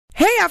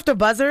After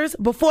Buzzers,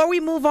 before we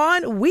move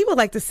on, we would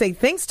like to say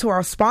thanks to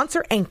our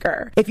sponsor,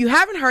 Anchor. If you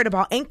haven't heard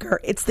about Anchor,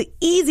 it's the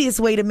easiest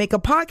way to make a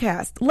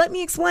podcast. Let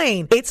me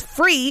explain. It's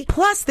free,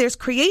 plus there's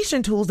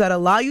creation tools that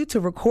allow you to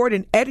record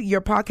and edit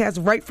your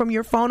podcast right from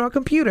your phone or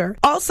computer.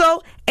 Also,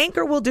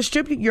 Anchor will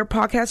distribute your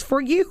podcast for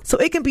you, so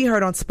it can be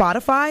heard on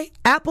Spotify,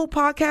 Apple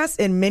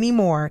Podcasts, and many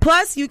more.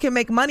 Plus, you can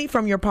make money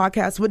from your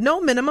podcast with no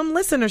minimum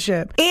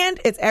listenership. And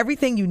it's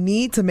everything you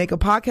need to make a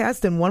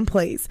podcast in one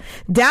place.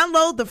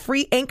 Download the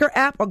free Anchor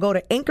app or go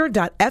to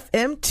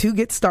anchor.fm to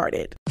get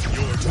started.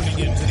 You're tuning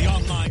into the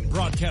online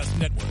broadcast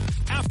network,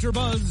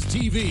 AfterBuzz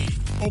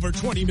TV. Over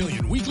 20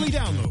 million weekly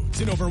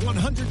downloads in over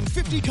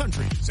 150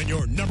 countries, and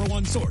your number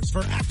one source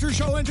for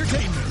after-show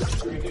entertainment.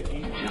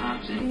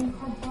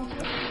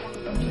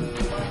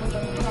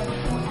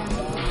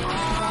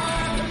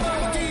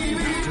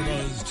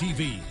 AfterBuzz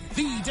TV,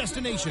 the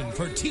destination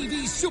for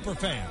TV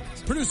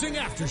superfans. Producing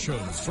after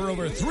shows for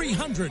over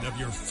 300 of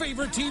your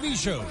favorite TV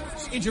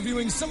shows,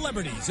 interviewing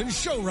celebrities and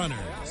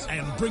showrunners,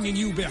 and bringing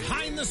you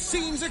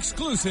behind-the-scenes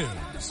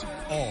exclusives.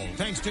 All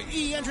thanks to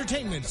E!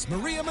 Entertainment's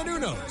Maria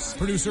Menounos,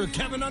 producer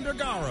Kevin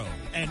Undergaro,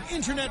 and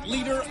internet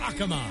leader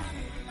Akamai.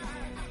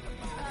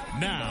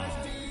 Now,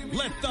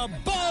 let the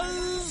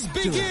buzz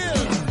begin!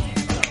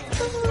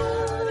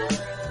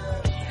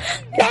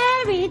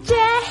 Mary J.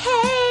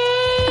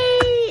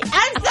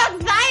 I'm so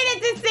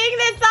excited to sing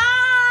this song!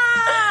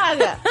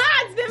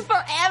 It's been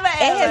forever,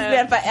 It has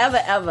been forever,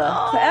 ever.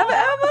 Oh,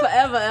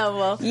 Forever,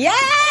 ever.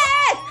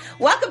 Yes!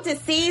 Welcome to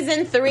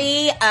season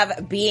 3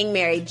 of Being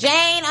Mary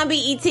Jane on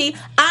BET.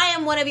 I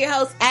am one of your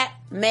hosts at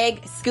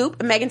Meg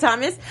Scoop, Megan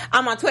Thomas.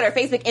 I'm on Twitter,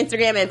 Facebook,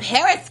 Instagram, and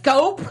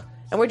Periscope.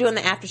 And we're doing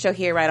the after show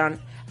here right on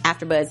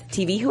AfterBuzz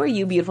TV. Who are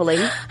you, beautiful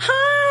lady?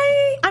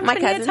 Hi, I'm My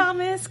Fania cousin.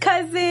 Thomas,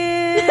 cousin.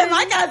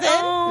 My cousin.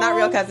 Oh. Not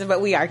real cousin,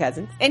 but we are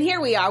cousins. And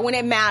here we are when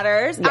it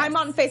matters. Yes. I'm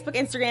on Facebook,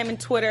 Instagram, and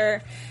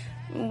Twitter.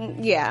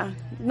 Yeah,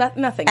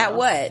 nothing At else.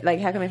 what? Like,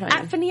 how can we find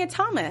At you? Fania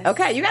Thomas.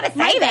 Okay, you gotta say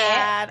My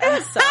that. bad.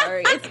 I'm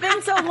sorry. It's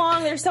been so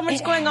long. There's so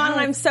much going on,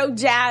 and I'm so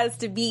jazzed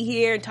to be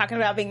here talking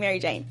about Being Mary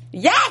Jane.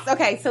 Yes!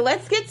 Okay, so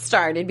let's get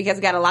started because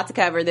we got a lot to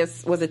cover.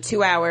 This was a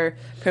 2-hour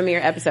premiere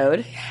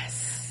episode. Yes.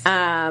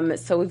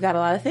 So we've got a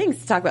lot of things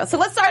to talk about. So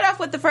let's start off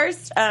with the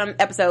first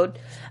episode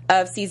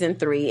of season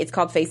 3. It's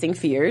called Facing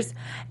Fears.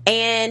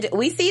 And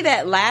we see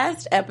that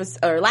last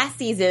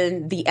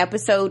season, the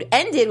episode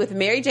ended with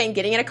Mary Jane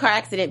getting in a car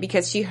accident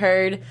because she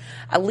heard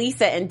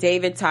Lisa and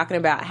David talking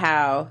about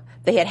how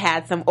they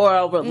had some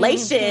oral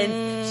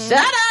relations. Shut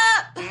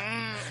up!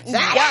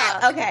 Shut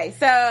up! Okay,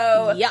 so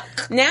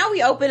Yuck. now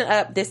we open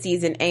up this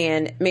season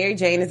and Mary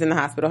Jane is in the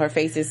hospital. Her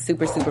face is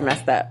super, super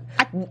messed up.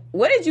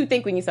 What did you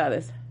think when you saw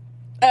this?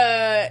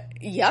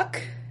 Yuck.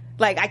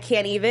 Like, I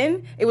can't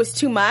even. It was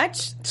too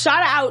much.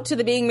 Shout out to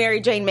the Being Mary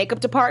Jane makeup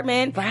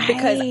department. Right.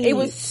 Because it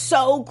was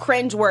so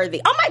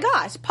cringeworthy. Oh my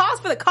gosh. Pause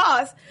for the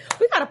cause.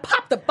 We gotta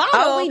pop the bottle.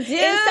 Oh, we do.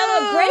 In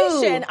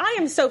celebration. I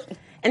am so...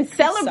 In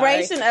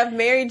celebration of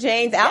Mary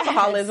Jane's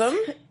alcoholism.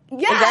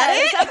 Yes, Is that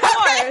it? of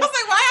course. I was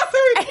like, why else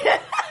are we...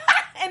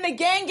 And the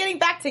gang getting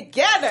back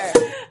together.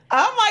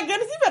 Oh my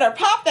goodness, you better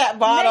pop that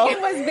bottle.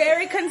 Megan was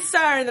very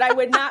concerned that I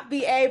would not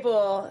be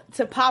able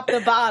to pop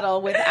the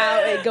bottle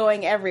without it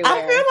going everywhere.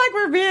 I feel like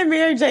we're being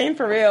Mary Jane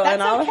for real. That's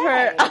and all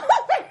okay. of her...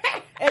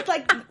 It's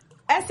like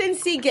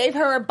SNC gave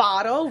her a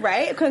bottle,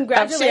 right? of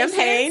Congratulations.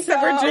 champagne. So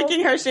we're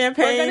drinking her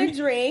champagne. We're going to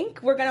drink.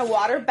 We're going to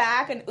water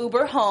back and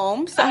Uber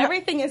home. So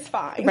everything is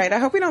fine. Right, I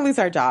hope we don't lose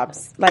our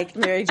jobs like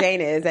Mary Jane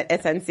is at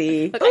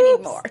SNC. Look, I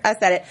need more. I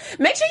said it.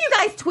 Make sure you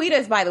guys tweet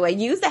us, by the way.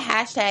 Use the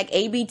hashtag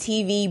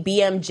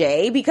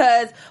ABTVBMJ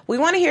because we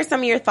want to hear some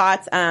of your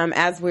thoughts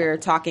as we're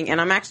talking. And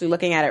I'm actually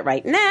looking at it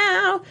right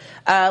now.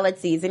 Let's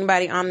see. Is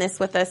anybody on this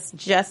with us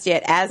just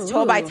yet? As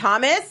told by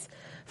Thomas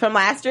from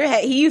last year.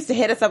 He used to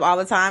hit us up all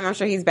the time. I'm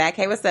sure he's back.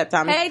 Hey, what's up,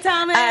 Thomas? Hey,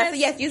 Thomas. So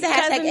yes, use the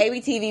hashtag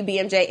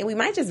ABTVBMJ, and we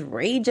might just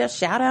read your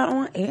shout out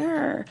on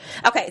air.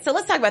 Okay, so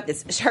let's talk about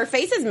this. Her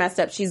face is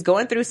messed up. She's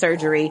going through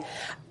surgery.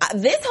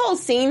 This whole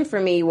scene for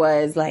me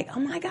was like,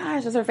 oh my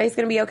gosh, is her face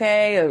going to be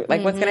okay? Or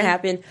like, what's going to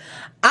happen?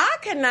 I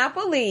could not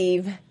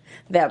believe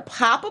that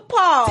Papa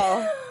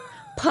Paul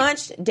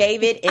punched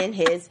David in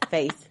his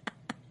face.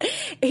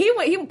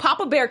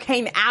 Papa Bear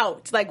came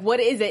out. Like, what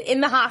is it? In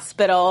the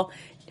hospital.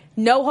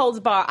 No holds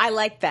bar. I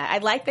like that. I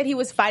like that he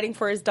was fighting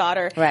for his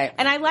daughter. Right.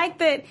 And I like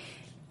that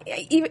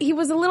he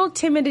was a little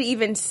timid to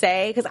even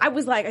say, because I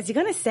was like, is he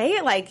going to say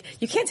it? Like,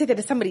 you can't say that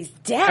to somebody's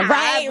dad.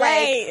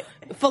 Right.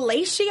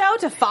 Fellatio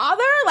to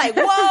father? Like,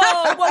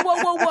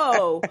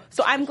 whoa.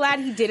 So I'm glad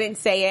he didn't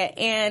say it.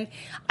 And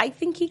I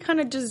think he kind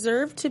of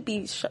deserved to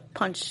be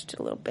punched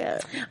a little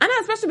bit. I know,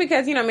 especially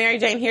because, Mary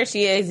Jane, here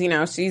she is,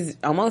 she's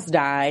almost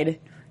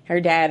died. Her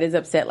dad is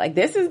upset. Like,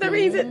 this is the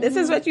reason. This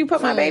is what you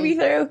put my baby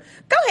through.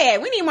 Go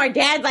ahead. We need more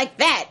dads like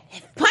that.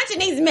 Punching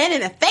these men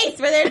in the face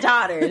for their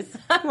daughters.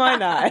 Why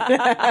not?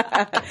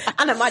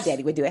 I know my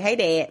daddy would do it. Hey,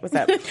 Dad. What's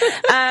up?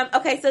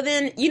 Okay, so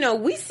then,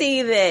 we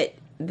see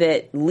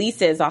that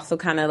Lisa is also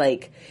kind of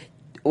like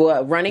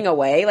running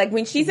away. Like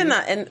when she's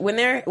when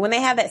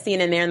they have that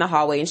scene and they're in the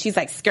hallway and she's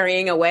like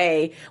scurrying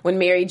away when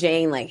Mary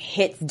Jane like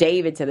hits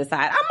David to the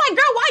side. I'm like,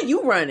 girl, why are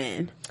you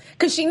running?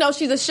 Because she knows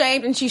she's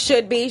ashamed and she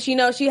should be. She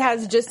knows she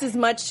has just as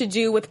much to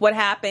do with what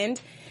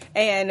happened.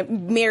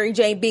 And Mary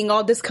Jane being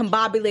all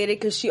discombobulated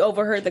because she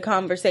overheard the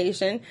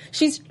conversation.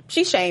 She's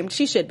shamed.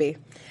 She should be.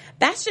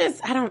 That's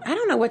just, I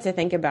don't know what to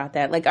think about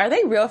that. Like, are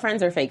they real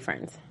friends or fake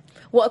friends?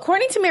 Well,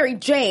 according to Mary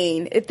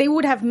Jane, if they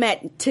would have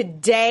met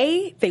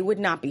today, they would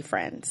not be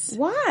friends.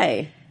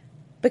 Why?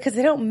 Because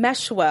they don't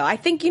mesh well. I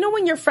think,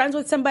 when you're friends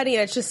with somebody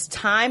and it's just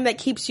time that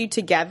keeps you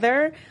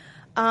together,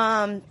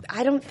 I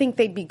don't think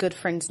they'd be good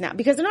friends now.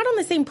 Because they're not on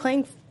the same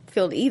playing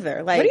field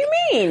either. Like, what do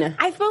you mean?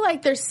 I feel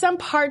like there's some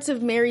parts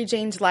of Mary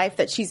Jane's life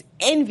that she's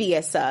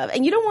envious of.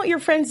 And you don't want your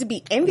friends to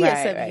be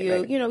envious of you.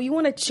 Right. You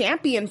want to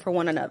champion for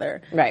one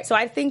another. Right. So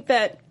I think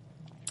that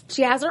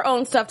she has her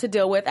own stuff to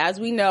deal with, as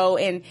we know,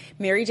 and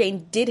Mary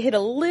Jane did hit a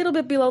little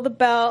bit below the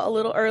belt a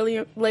little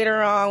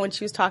later on when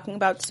she was talking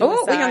about suicide.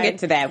 Oh, we're going to get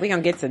to that. We're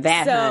going to get to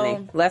that,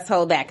 honey. Let's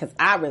hold that because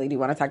I really do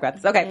want to talk about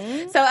this.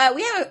 Okay, so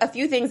we have a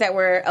few things that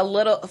were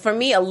for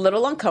me, a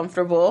little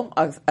uncomfortable,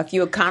 a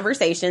few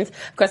conversations.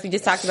 Of course, we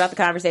just talked about the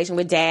conversation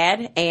with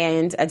Dad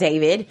and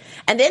David.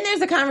 And then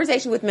there's a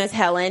conversation with Miss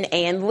Helen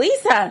and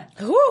Lisa.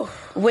 Ooh.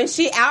 When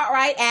she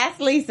outright asked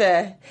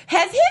Lisa,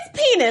 has his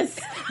penis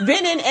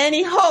been in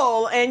any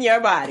hole in your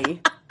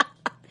body?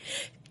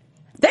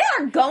 They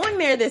are going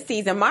there this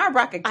season. Mara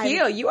Brock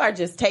Akil, you are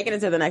just taking it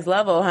to the next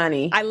level,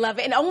 honey. I love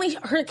it. And only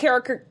her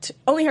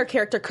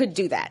character could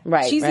do that.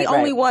 Right. She's the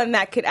only one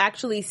that could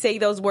actually say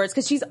those words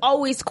because she's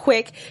always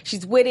quick.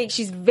 She's witty.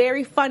 She's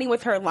very funny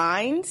with her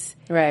lines.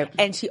 Right.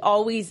 And she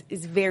always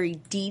is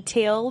very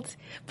detailed,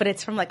 but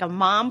it's from like a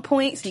mom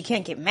point, so you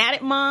can't get mad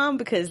at mom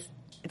because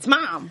it's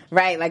mom.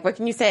 Right. Like, what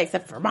can you say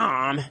except for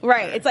mom?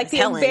 Right. It's like the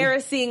Helen.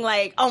 Embarrassing,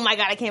 like, oh my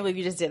God, I can't believe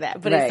you just did that.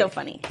 But it's so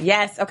funny.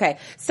 Yes. Okay.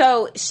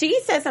 So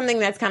she said something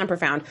that's kind of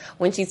profound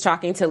when she's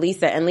talking to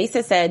Lisa. And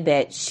Lisa said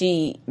that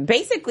she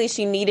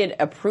needed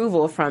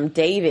approval from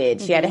David.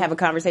 She had to have a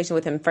conversation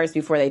with him first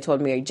before they told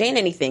Mary Jane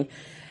anything.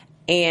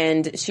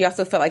 And she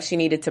also felt like she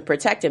needed to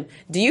protect him.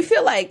 Do you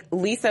feel like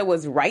Lisa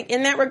was right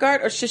in that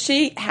regard? Or should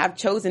she have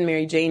chosen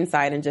Mary Jane's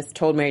side and just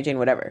told Mary Jane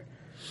whatever?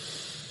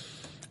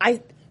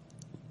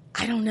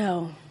 I don't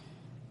know.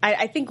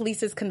 I think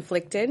Lisa's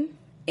conflicted,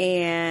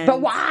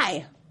 but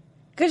why?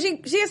 Because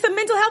she has some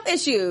mental health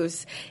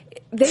issues.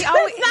 That's not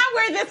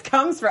where this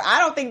comes from. I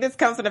don't think this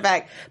comes from the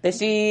fact that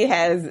she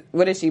has,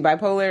 what is she,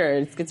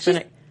 bipolar or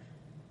schizophrenic?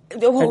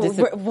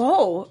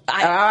 Whoa!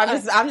 I'm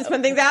just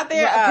putting things out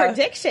there.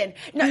 Prediction.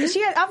 No,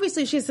 she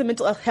has some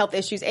mental health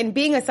issues, and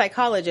being a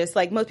psychologist,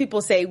 like most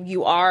people say,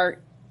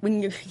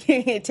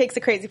 it takes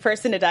a crazy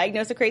person to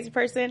diagnose a crazy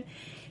person.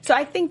 So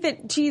I think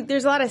that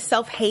there's a lot of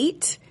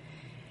self-hate.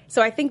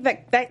 So I think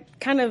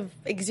that kind of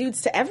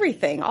exudes to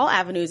everything, all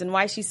avenues, and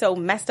why she's so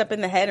messed up in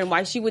the head and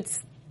why she would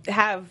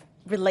have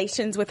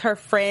relations with her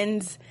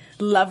friend's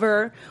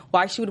lover,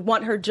 why she would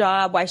want her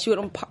job, why she would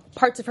want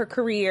parts of her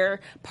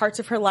career, parts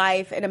of her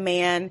life, and a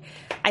man.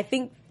 I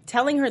think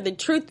telling her the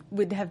truth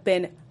would have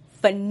been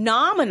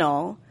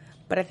phenomenal,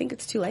 but I think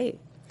it's too late.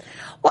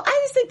 Well, I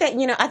just think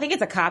that, I think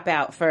it's a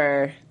cop-out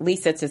for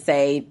Lisa to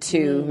say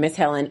to Miss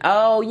Helen,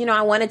 oh,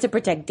 I wanted to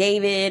protect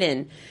David,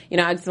 and,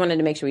 I just wanted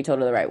to make sure we told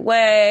her the right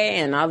way,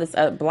 and all this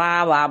blah,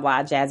 blah,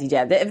 blah, jazzy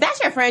jazz. If that's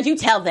your friend, you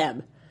tell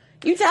them.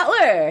 You tell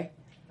her.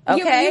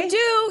 Okay?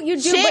 You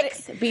do.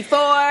 Chicks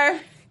before...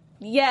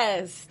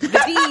 Yes, the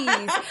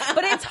D's.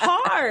 But it's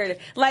hard.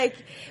 Like,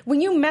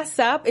 when you mess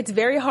up, it's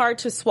very hard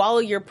to swallow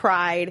your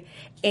pride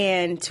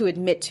and to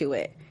admit to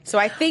it. So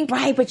I think...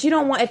 Right, but you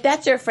don't want... If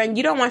that's your friend,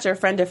 you don't want your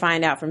friend to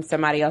find out from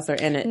somebody else or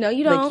in it. No,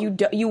 you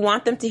don't. Like, you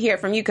want them to hear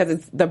it from you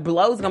because the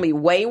blow's going to be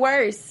way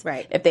worse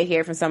if they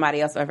hear it from somebody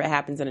else or if it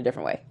happens in a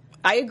different way.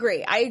 I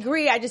agree.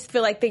 I just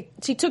feel like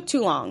she took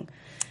too long.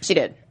 She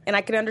did. And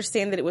I could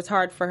understand that it was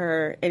hard for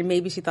her and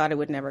maybe she thought it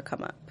would never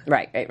come up.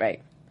 Right.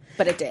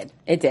 But it did.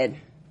 It did.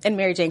 And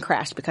Mary Jane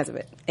crashed because of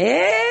it.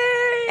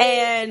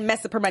 And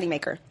messed up her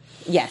moneymaker.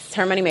 Yes,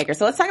 her moneymaker.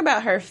 So let's talk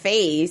about her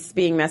face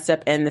being messed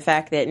up and the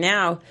fact that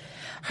now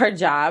her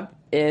job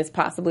is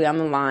possibly on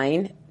the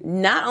line.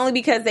 Not only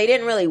because they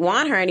didn't really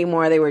want her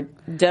anymore, they were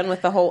done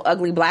with the whole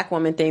ugly black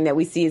woman thing that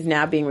we see is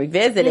now being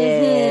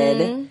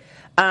revisited.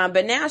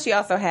 But now she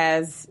also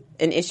has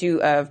an issue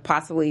of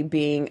possibly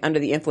being under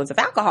the influence of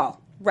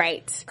alcohol.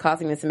 Right.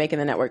 Causing this and making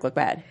the network look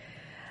bad.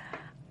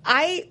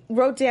 I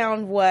wrote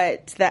down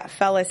what that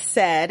fella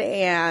said,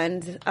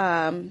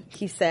 and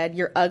he said,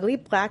 "Your ugly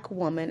black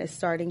woman is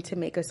starting to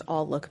make us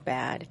all look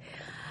bad."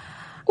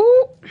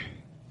 Ooh.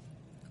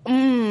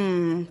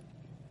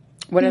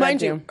 What did I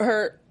do?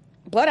 Her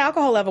blood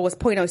alcohol level was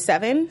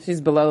 0.07. She's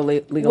below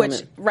legal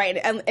limit. Right.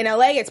 In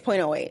LA, it's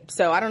 0.08.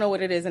 So I don't know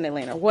what it is in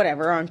Atlanta.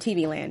 Whatever, on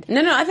TV land.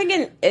 No, I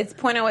think it's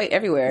 0.08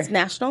 everywhere. It's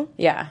national?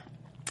 Yeah.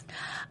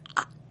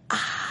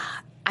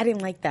 I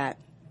didn't like that.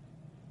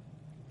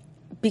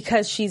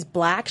 Because she's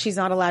black, she's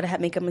not allowed to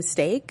make a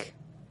mistake.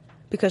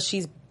 Because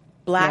she's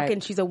black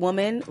and she's a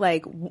woman,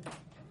 like,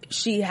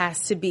 she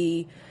has to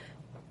be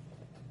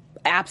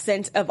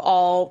absent of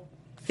all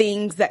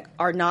things that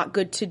are not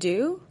good to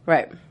do.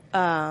 Right.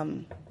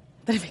 That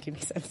doesn't make any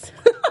sense.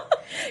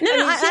 No,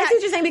 I see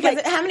what you're saying,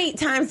 because how many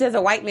times does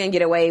a white man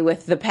get away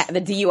with the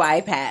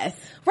DUI pass?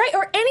 Right,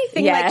 or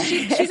anything. Yeah. Like,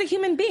 she's a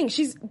human being.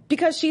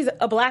 Because she's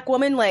a black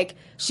woman, like,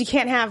 she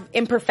can't have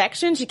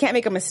imperfection. She can't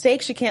make a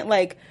mistake. She can't,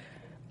 like...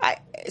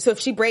 so if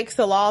she breaks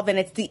the law, then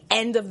it's the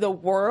end of the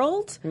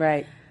world.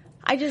 Right.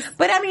 But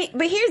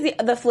here's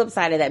the flip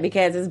side of that,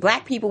 because as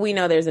black people, we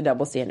know there's a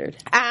double standard.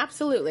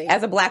 Absolutely.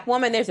 As a black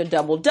woman, there's a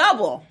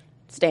double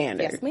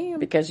standard. Yes, ma'am.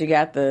 Because you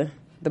got the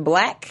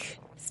black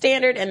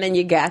standard, and then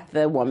you got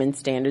the woman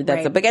standard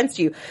that's up against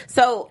you.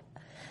 So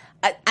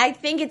I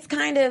think it's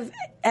kind of,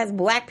 as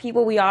black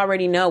people, we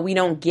already know we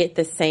don't get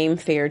the same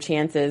fair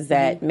chances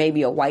that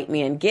maybe a white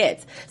man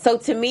gets. So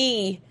to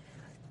me,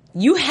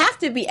 you have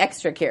to be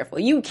extra careful.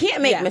 You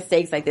can't make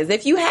mistakes like this.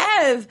 If you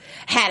have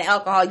had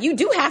alcohol, you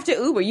do have to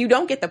Uber. You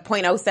don't get the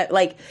 0.07.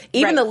 Like,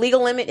 even the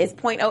legal limit is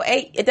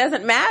 0.08. It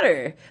doesn't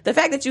matter. The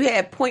fact that you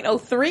have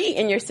 0.03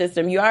 in your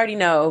system, you already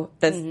know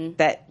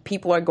that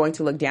people are going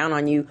to look down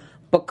on you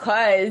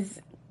because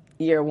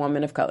you're a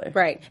woman of color.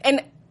 Right.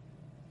 And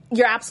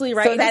you're absolutely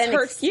right. So is that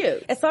an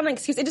excuse? It's not an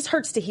excuse. It just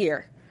hurts to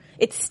hear.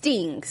 It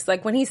stings.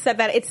 Like, when he said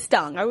that, it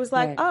stung. I was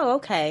like, oh,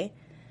 okay.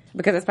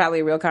 Because it's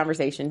probably a real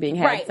conversation being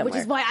had somewhere. Which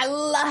is why I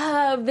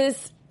love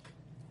this.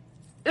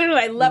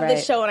 I love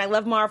this show, and I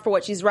love Mara for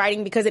what she's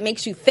writing, because it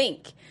makes you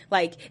think.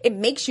 Like, it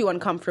makes you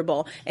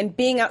uncomfortable. And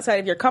being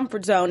outside of your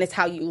comfort zone is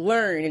how you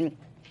learn and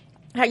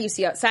how you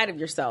see outside of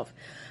yourself.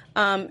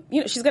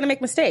 She's going to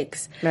make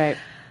mistakes. Right.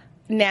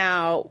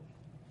 Now,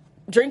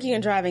 drinking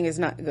and driving is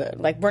not good.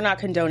 Like, we're not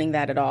condoning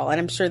that at all. And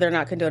I'm sure they're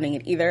not condoning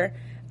it either.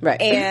 Right.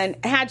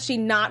 And had she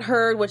not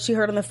heard what she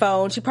heard on the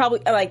phone, she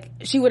probably,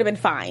 she would have been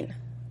fine.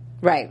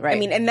 Right. I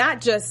mean, and that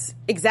just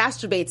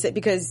exacerbates it,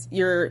 because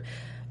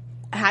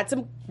had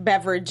some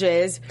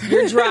beverages,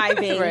 you're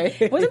driving.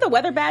 Right. Wasn't the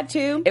weather bad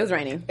too? It was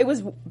raining. It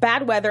was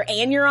bad weather,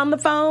 and you're on the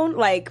phone.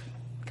 Like,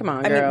 come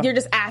on, girl. I mean, you're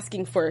just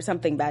asking for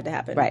something bad to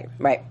happen.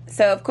 Right.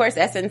 So, of course,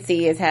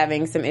 SNC is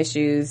having some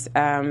issues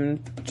trying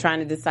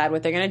to decide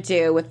what they're going to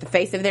do with the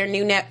face of their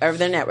new network,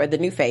 the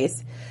new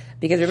face.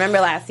 Because remember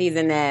last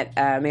season that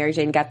Mary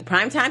Jane got the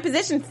primetime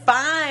position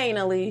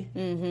finally.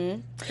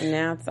 Mm-hmm. And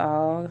now it's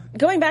all...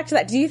 Going back to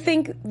that, do you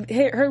think...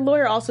 Her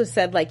lawyer also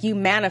said, like, you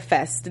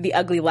manifest the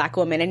ugly black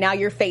woman, and now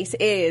your face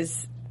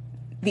is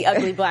the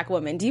ugly black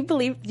woman. Do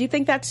you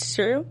think that's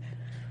true?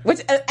 Which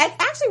it's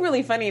actually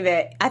really funny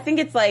that I think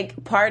it's,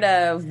 like, part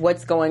of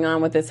what's going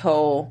on with this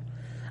whole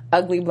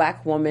ugly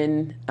black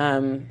woman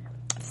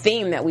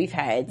theme that we've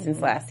had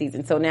since last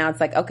season. So now it's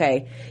like,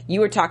 okay,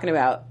 you were talking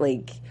about,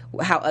 like...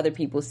 how other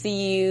people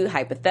see you,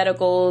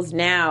 hypotheticals.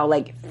 Now,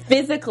 like,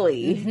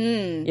 physically,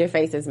 your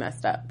face is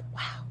messed up.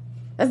 Wow.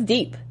 That's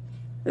deep.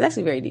 It's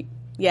actually very deep.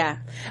 Yeah.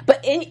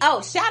 But,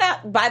 shout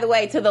out, by the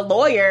way, to the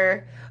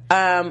lawyer,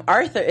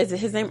 Arthur. Is it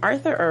his name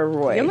Arthur or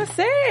Roy? I'm going to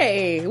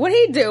say. What'd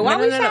he do? Why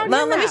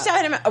No, let me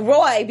shout him out.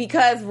 Roy,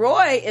 because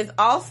Roy is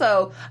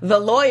also the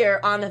lawyer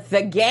on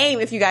The Game,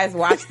 if you guys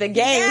watch The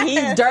Game.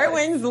 He's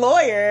Derwin's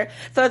lawyer.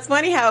 So it's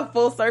funny how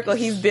full circle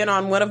he's been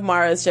on one of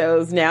Mara's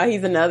shows. Now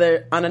he's on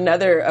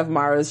another of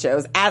Mara's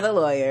shows as a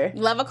lawyer.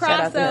 Love a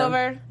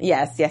crossover.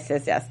 Yes.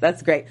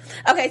 That's great.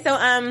 Okay,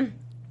 so,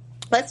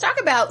 let's talk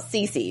about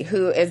Cece,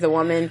 who is the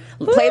woman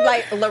played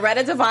by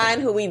Loretta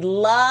Devine, who we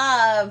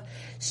love.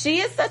 She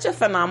is such a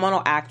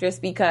phenomenal actress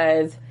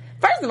because,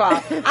 first of all, I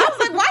was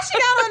like, why she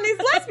got on these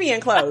lesbian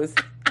clothes?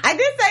 I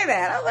did say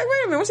that. I was like, wait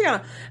a minute, what she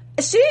got on?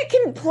 She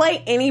can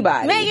play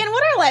anybody. Megan,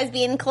 what are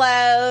lesbian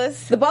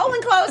clothes? The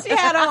bowling clothes she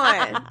had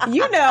on.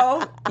 You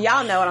know.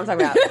 Y'all know what I'm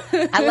talking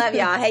about. I love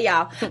y'all. Hey,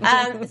 y'all.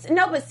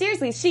 No, but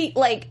seriously,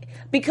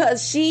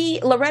 because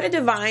Loretta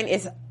Devine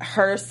is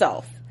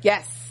herself.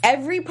 Yes.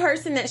 Every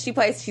person that she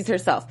plays, she's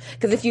herself.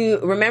 Because if you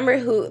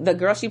remember the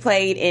girl she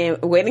played in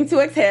Waiting to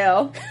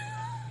Exhale,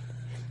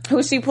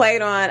 who she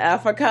played on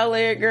For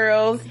Colored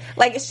Girls,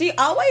 like, she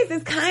always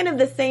is kind of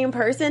the same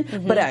person,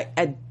 but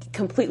a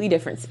completely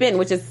different spin,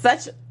 which is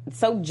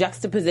so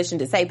juxtaposition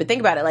to say. But think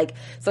about it, like,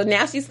 so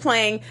now she's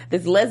playing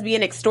this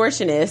lesbian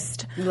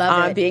extortionist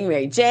on Being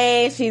Mary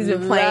Jane. She's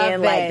been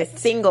playing like the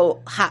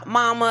single hot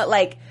mama,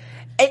 like.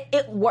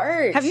 It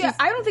works. Has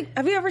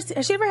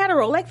she ever had a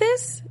role like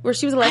this? Where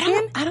she was a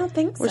lesbian? I don't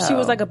think so. Where she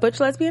was like a butch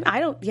lesbian?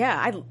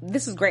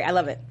 This is great. I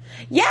love it.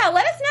 Yeah,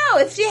 let us know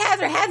if she has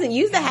or hasn't.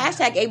 Use the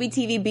hashtag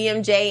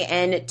ABTVBMJ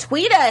and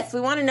tweet us. We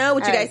want to know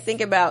what you guys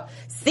think about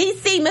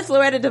CC, Miss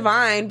Loretta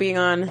Devine, being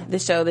on the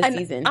show this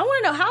season. I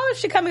want to know, how is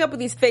she coming up with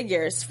these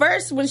figures?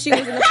 First, when she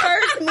was in the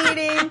first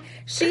meeting,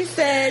 she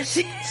said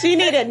she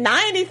needed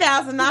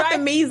 $90,000, not the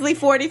measly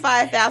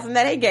 $45,000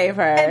 that he gave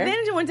her. And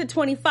then she went to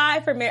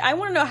 $25,000 for Mary. I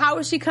want to know, how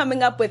is she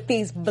coming up with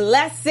these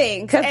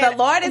blessings? Because the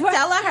Lord is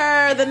telling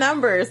her the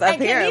numbers,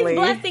 apparently. Can these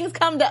blessings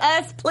come to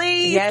us,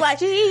 please? Yes, like,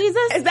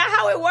 Jesus. Is that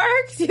how it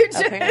works?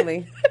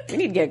 Apparently. We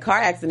need to get a car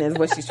accident is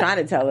what she's trying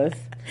to tell us.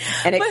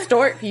 And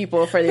extort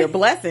people for their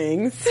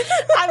blessings.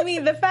 I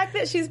mean, the fact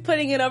that she's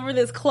putting it over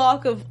this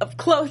cloak of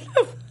clothes.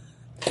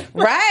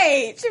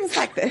 Right. She was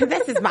like,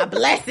 this is my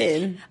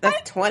blessing.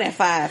 That's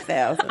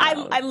 $25,000.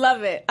 I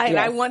love it.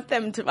 I want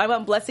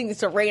blessings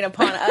to rain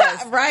upon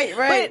us. Right,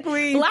 But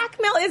please.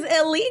 blackmail is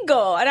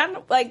illegal. And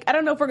I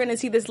don't know if we're going to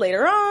see this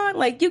later on.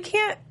 Like, you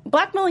can't,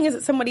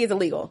 blackmailing somebody is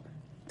illegal.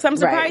 So I'm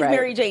surprised Right.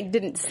 Mary Jane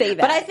didn't say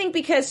that. But I think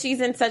because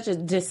she's in such a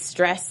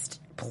distressed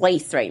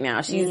place right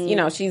now,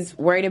 she's she's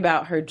worried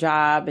about her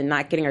job and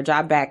not getting her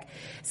job back.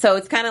 So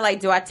it's kind of like,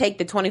 do I take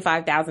the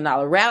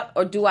 $25,000 route,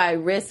 or do I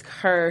risk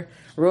her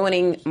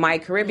ruining my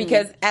career?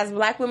 Because as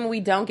black women, we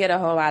don't get a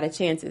whole lot of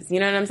chances. You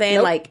know what I'm saying?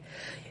 Nope. Like,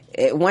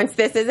 once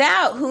this is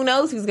out, who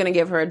knows who's going to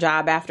give her a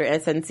job after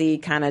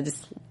SNC kind of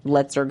just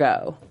lets her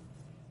go.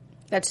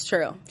 That's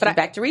true. But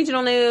back to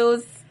regional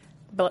news.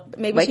 But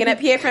maybe Waking up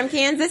here from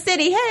Kansas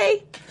City.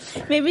 Hey.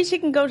 Maybe she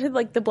can go to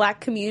like the black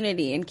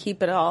community and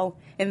keep it all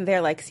in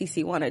there like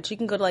Cece wanted. She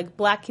can go to like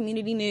black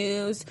community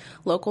news,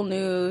 local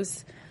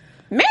news.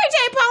 Mary J.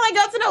 Paul ain't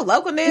go to no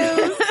local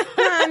news,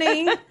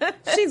 honey.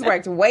 She's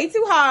worked way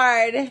too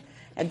hard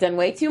and done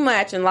way too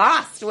much and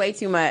lost way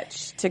too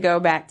much to go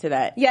back to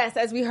that. Yes,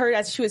 as we heard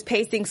as she was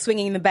pacing,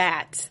 swinging the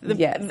bat.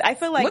 Yes. I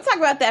feel like... We'll talk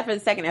about that for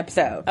the second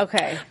episode.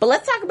 Okay. But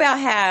let's talk about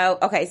how...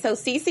 Okay, so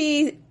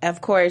Cece,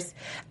 of course,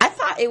 I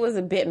thought it was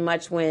a bit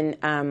much when...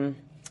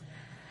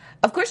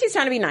 of course, she's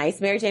trying to be nice.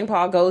 Mary Jane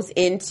Paul goes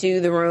into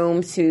the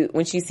room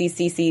when she sees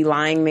Cece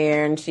lying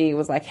there, and she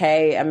was like,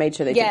 "Hey, I made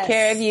sure they took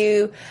care of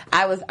you.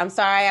 I'm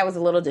sorry, I was a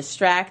little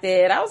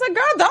distracted." I was like,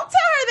 "Girl, don't tell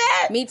her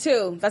that." Me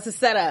too. That's a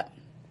setup.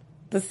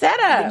 The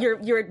setup.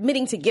 You're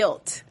admitting to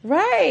guilt.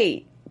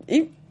 Right.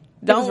 It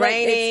was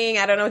raining.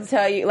 I don't know what to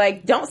tell you.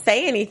 Like, don't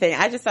say anything.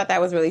 I just thought that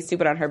was really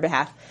stupid on her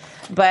behalf.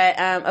 But,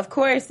 of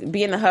course,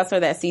 being the hustler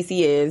that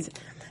Cece is,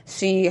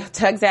 she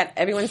tugs at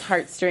everyone's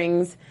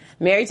heartstrings.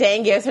 Mary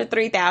Jane gives her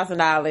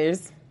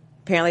 $3,000.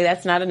 Apparently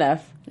that's not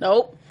enough.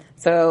 Nope.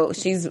 So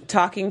she's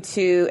talking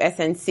to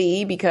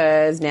SNC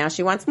because now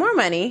she wants more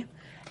money.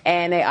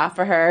 And they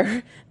offer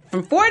her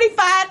from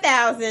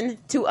 $45,000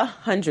 to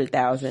 $100,000.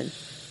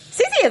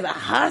 Cece is a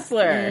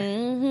hustler.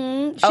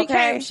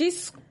 Mm-hmm. She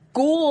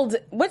schooled,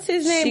 what's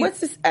his name?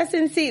 What's this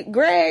SNC?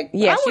 Greg?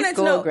 Yeah, I wanted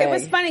to know. Greg. It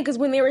was funny because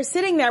when they were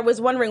sitting there, I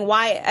was wondering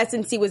why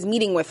SNC was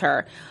meeting with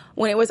her.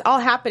 When it was all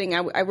happening,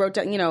 I wrote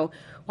down,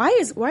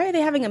 why are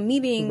they having a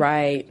meeting?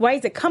 Right. Why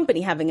is the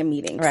company having a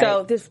meeting? Right.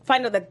 So to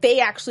find out that they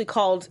actually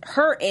called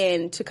her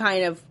in to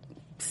kind of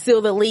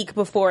seal the leak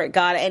before it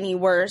got any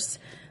worse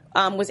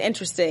was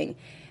interesting.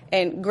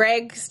 And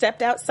Greg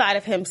stepped outside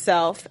of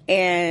himself,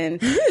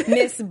 and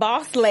Miss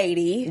Boss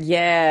Lady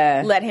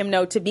let him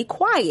know to be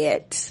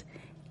quiet.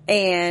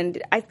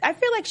 And I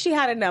feel like she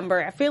had a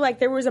number. I feel like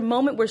there was a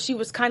moment where she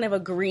was kind of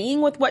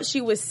agreeing with what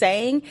she was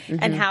saying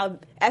and how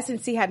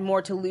SNC had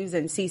more to lose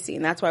than Cece.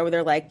 And that's why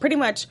they're like, pretty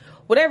much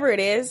whatever it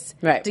is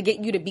to get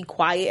you to be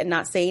quiet and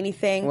not say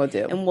anything. We'll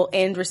do. And we'll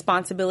end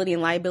responsibility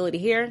and liability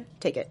here.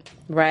 Take it.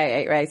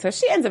 Right. So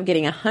she ends up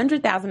getting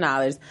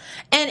 $100,000.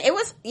 And it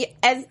was,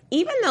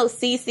 even though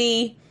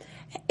Cece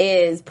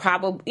is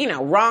probably,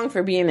 wrong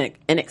for being an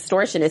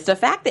extortionist, the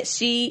fact that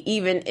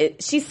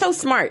she's so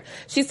smart.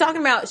 She's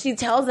talking about, she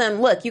tells them,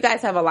 look, you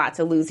guys have a lot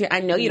to lose here. I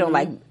know you don't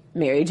like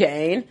Mary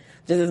Jane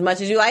just as much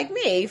as you like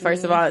me,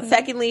 first of all.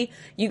 Secondly,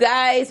 you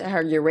guys,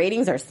 your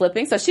ratings are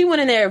slipping. So she went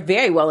in there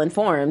very well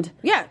informed.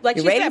 Yeah, like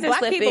your she said,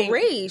 black people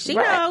read. She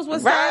knows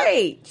what's up.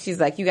 She's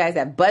like, you guys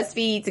have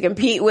BuzzFeed to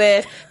compete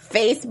with,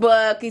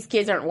 Facebook, these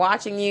kids aren't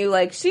watching you.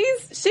 Like, she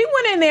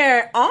went in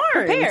there armed.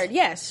 Prepared,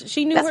 yes.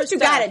 She knew That's her what you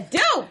stuff. gotta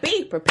do.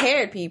 Be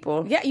prepared,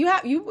 people. Yeah,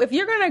 if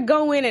you're gonna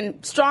go in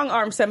and strong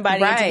arm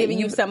somebody into giving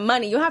you some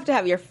money, you have to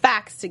have your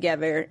facts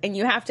together and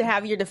you have to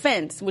have your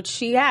defense, which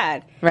she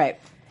had. Right.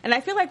 And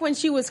I feel like when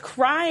she was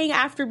crying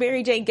after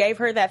Mary Jane gave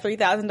her that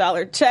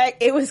 $3,000 check,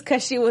 it was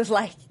because she was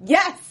like,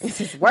 yes, this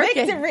is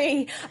working.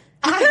 Victory.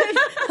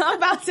 I'm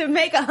about to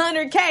make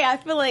 $100K. I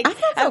feel like I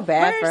felt so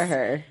bad for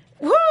her.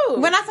 Woo!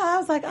 When I saw, I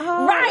was like,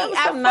 oh, right.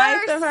 that was so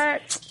nice of her.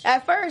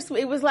 At first,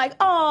 it was like,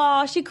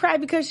 oh, she cried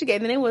because she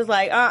gave. And then it was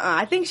like,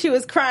 I think she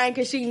was crying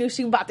because she knew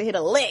she was about to hit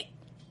a lick.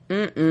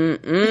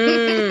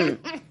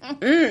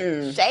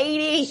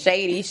 Shady.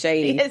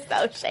 Shady. It's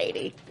so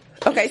shady.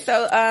 Okay,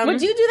 so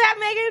would you do that,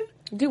 Megan?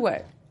 Do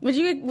what? Would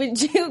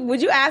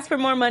you ask for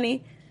more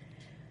money?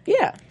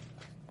 Yeah.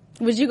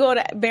 Would you go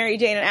to Mary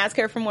Jane and ask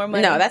her for more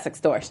money? No, that's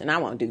extortion. I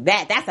won't do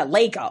that. That's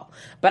illegal.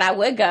 But I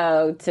would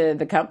go to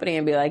the company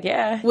and be like,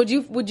 yeah. Would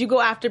you go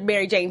after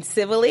Mary Jane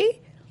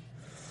civilly?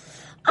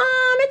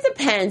 It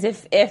depends.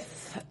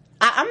 If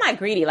I'm not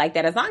greedy like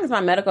that. As long as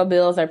my medical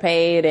bills are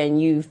paid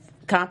and you've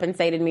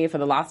compensated me for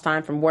the lost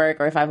time from work,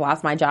 or if I've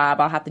lost my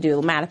job, I'll have to do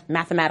a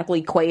mathematical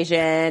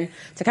equation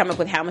to come up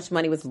with how much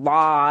money was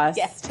lost.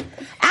 Yes.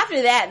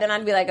 After that, then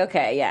I'd be like,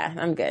 okay, yeah,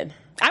 I'm good.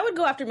 I would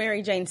go after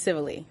Mary Jane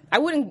civilly. I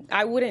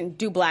wouldn't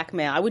do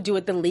blackmail. I would do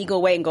it the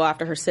legal way and go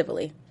after her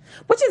civilly.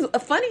 Which is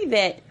funny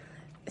that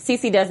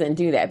Cece doesn't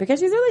do that because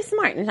she's really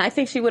smart, and I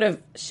think she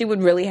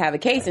would really have a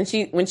case. And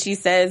when she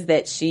says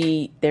that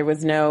there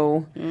was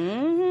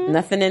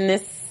nothing in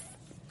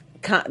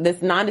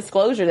this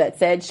non-disclosure that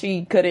said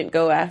she couldn't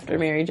go after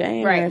Mary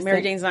Jane. Right.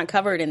 Mary Jane's not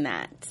covered in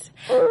that.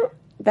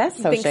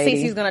 That's so I think shady.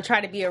 Stacey's going to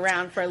try to be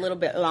around for a little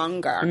bit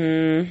longer.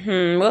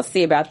 We'll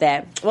see about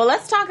that. Well,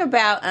 let's talk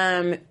about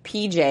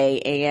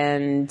PJ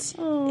and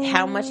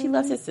how much he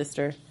loves his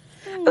sister.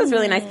 It was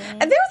really nice.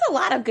 There was a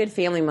lot of good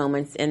family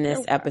moments in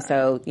this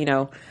episode. You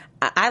know,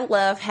 I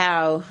love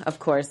how, of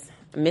course,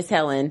 Miss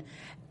Helen,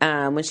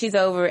 when she's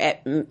over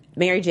at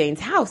Mary Jane's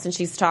house and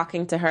she's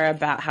talking to her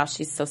about how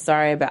she's so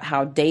sorry about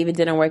how David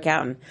didn't work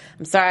out, and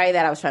I'm sorry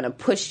that I was trying to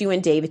push you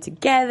and David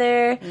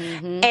together,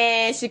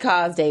 and she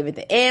calls David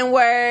the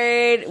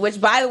N-word,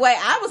 which, by the way,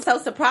 I was so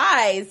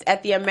surprised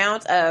at the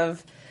amount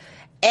of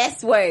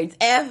S-words.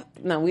 They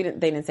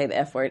didn't say the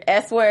F-word.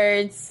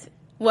 S-words.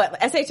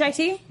 What,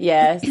 S-H-I-T?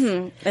 Yes.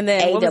 And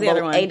then what was the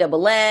other one?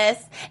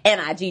 A-double-S,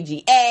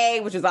 N-I-G-G-A,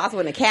 which was also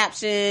in the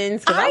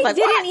captions. I was like,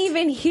 didn't what?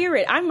 even hear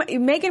it.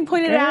 Megan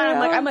pointed it out. I'm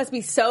like, I must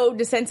be so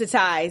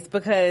desensitized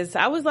because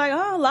I was like,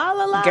 oh, la,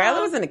 la, la. Girl,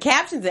 it was in the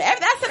captions and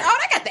everything. I said, oh,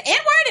 they got the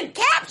N-word in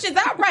captions.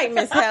 All right,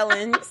 Miss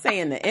Helen. You're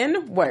saying the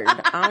N-word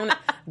on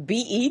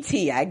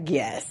B-E-T, I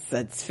guess.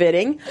 That's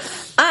fitting.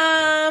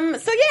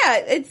 So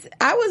yeah,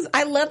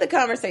 I love the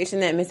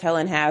conversation that Miss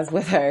Helen has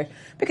with her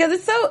because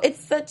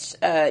it's such,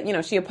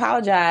 she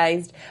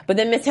apologized, but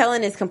then Miss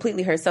Helen is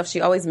completely herself.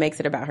 She always makes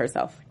it about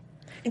herself.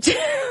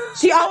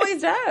 She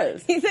always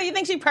does. So you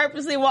think she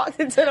purposely walked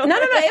into the No,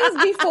 it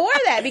was before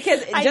that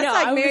because I just know,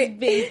 like I Mary, was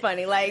being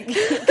funny, like because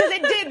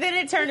it did. Then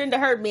it turned into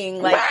her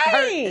being like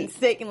hurt and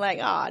sick and like,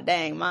 oh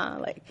dang, ma,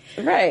 like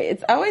right.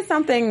 It's always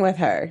something with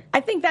her.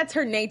 I think that's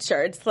her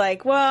nature. It's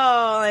like,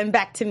 well, and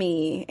back to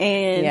me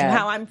and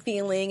how I'm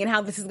feeling and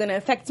how this is going to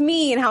affect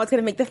me and how it's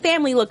going to make the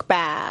family look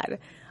bad.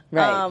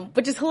 Right.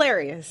 Which is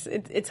hilarious.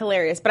 It's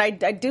hilarious. But I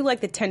do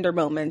like the tender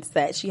moments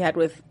that she had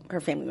with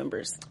her family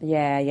members.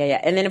 Yeah.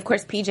 And then, of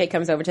course, PJ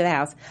comes over to the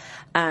house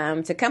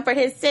to comfort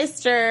his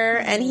sister.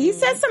 And he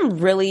says some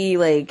really,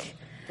 like,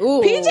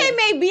 Ooh. PJ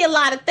may be a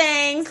lot of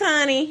things,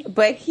 honey,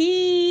 but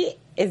he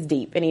is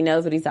deep and he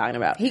knows what he's talking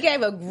about. He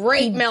gave a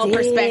great male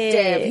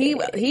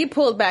perspective. He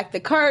pulled back the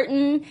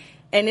curtain,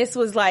 and this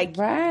was like,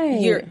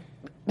 right.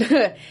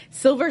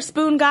 Silver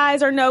spoon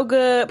guys are no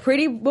good.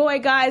 Pretty boy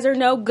guys are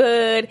no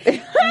good.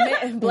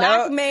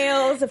 Black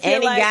males,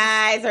 any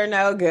guys are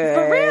no good.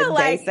 For real,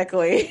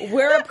 basically.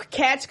 We're a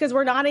catch because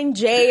we're not in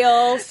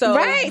jail. So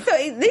right. So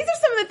these are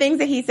some of the things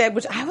that he said,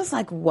 which I was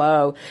like,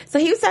 whoa. So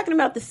he was talking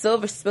about the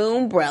Silver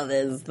Spoon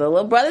brothers, the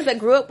little brothers that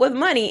grew up with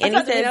money, and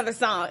he said another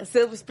song,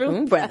 Silver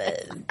Spoon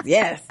brothers.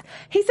 Yes.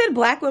 He said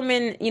black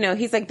women.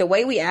 He's like the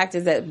way we act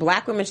is that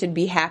black women should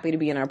be happy to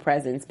be in our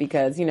presence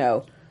because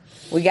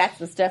we got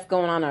some stuff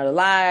going on in our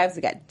lives.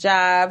 We got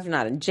jobs. We're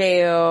not in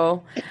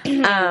jail.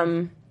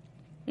 But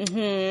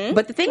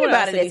the thing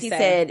about it is he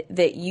said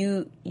that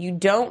you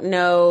don't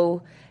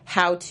know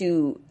how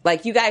to,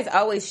 like, you guys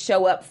always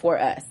show up for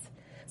us.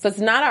 So it's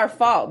not our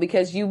fault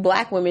because you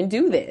black women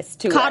do this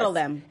to coddle us.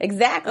 them.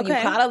 Exactly. Okay.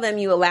 You coddle them.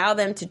 You allow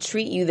them to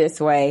treat you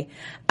this way.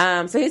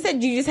 So he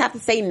said you just have to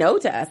say no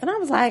to us. And I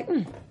was like,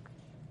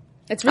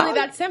 it's really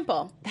that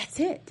simple. That's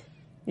it.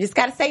 You just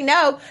got to say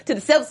no to the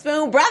Silver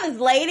Spoon brothers,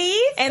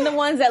 ladies. And the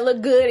ones that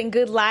look good in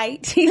good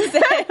light, he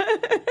said.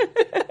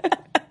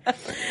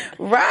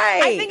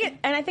 Right.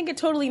 I think it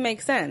totally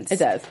makes sense. It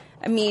does.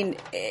 I mean,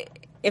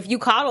 if you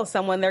coddle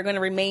someone, they're going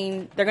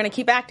to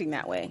keep acting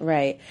that way.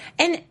 Right.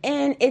 And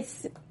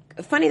it's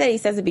funny that he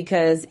says it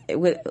because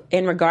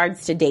in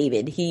regards to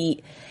David,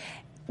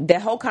 the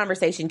whole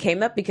conversation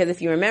came up because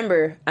if you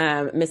remember,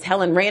 Miss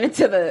Helen ran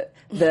into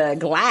the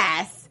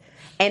glass.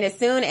 And as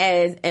soon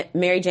as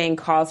Mary Jane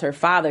calls her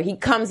father, he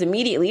comes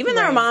immediately, even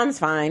though her mom's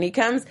fine, he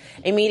comes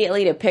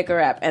immediately to pick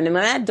her up. And then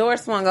when that door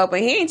swung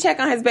open, he didn't check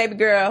on his baby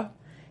girl.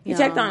 He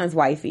checked on his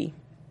wifey.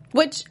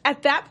 Which,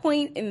 at that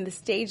point in the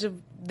stage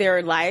of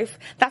their life,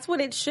 that's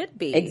what it should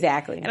be.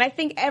 Exactly. And I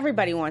think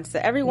everybody wants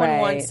that. Everyone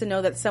wants to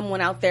know that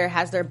someone out there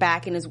has their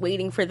back and is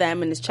waiting for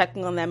them and is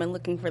checking on them and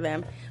looking for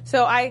them.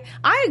 So I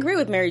agree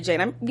with Mary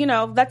Jane.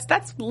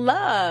 That's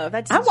love.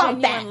 That's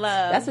genuine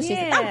love. That's what she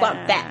said. I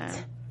want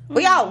that.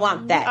 We all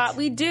want that.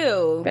 We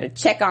do. Better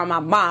check on my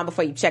mom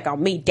before you check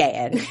on me,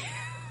 Dad.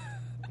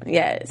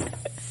 Yes.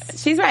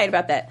 She's right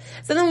about that.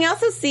 So then we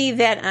also see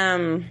that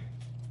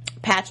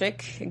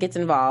Patrick gets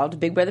involved.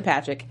 Big brother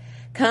Patrick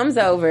comes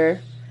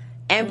over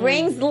and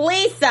brings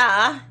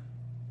Lisa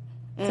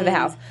to the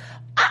house.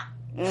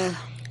 I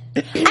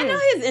know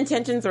his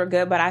intentions were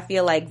good, but I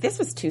feel like this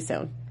was too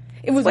soon.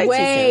 It was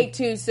way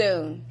too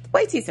soon.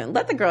 Way too soon.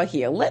 Let the girl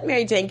heal. Let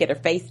Mary Jane get her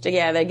face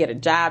together, get a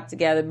job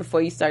together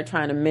before you start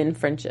trying to mend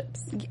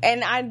friendships.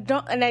 And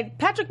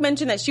Patrick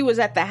mentioned that she was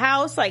at the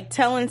house, like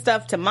telling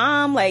stuff to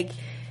mom. Like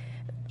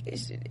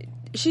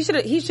he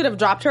should have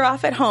dropped her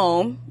off at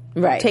home,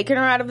 right? Taken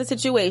her out of the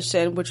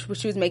situation, which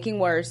she was making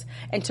worse,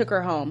 and took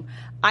her home.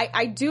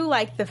 I do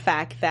like the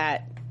fact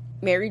that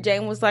Mary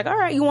Jane was like, all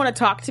right, you want to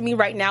talk to me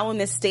right now in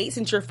this state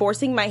since you're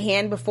forcing my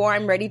hand before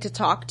I'm ready to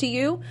talk to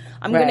you?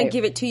 I'm going to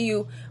give it to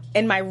you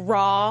in my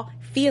raw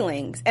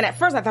feelings. And at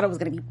first I thought it was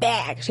going to be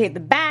bad. She had the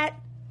bat.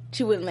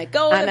 She wouldn't let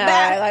go of the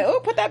bat. Like, oh,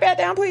 put that bat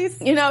down, please.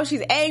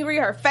 She's angry.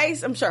 Her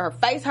face, I'm sure her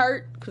face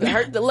hurt because it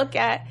hurt to look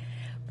at.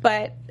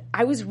 But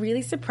I was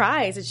really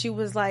surprised that she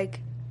was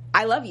like,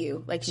 I love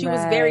you. Like, she was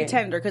very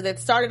tender, because it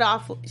started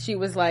off, she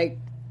was like,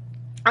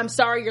 I'm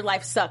sorry your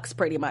life sucks,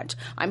 pretty much.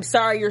 I'm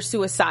sorry you're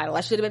suicidal.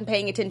 I should have been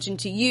paying attention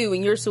to you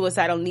and your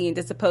suicidal needs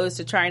as opposed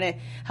to trying to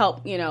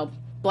help,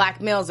 black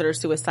males that are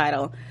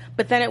suicidal.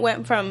 But then it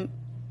went from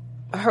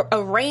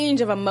a range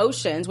of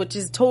emotions, which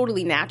is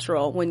totally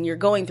natural when you're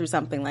going through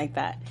something like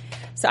that.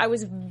 So I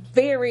was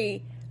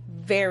very,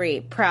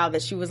 very proud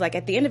that she was like,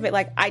 at the end of it,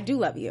 like, I do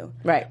love you.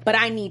 Right. But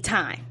I need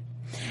time.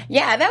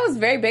 Yeah, that was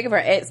very big of her,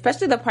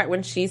 especially the part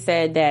when she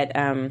said that,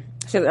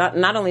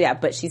 not only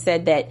that, but she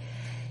said that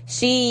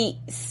she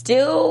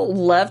still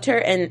loved her.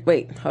 And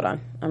wait, hold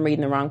on. I'm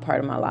reading the wrong part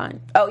of my line.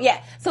 Oh,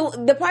 yeah. So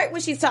the part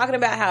when she's talking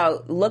about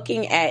how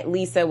looking at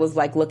Lisa was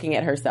like looking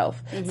at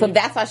herself. Mm-hmm. So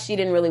that's why she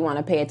didn't really want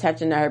to pay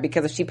attention to her,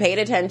 because if she paid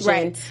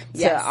attention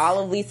to all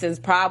of Lisa's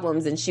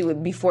problems, and she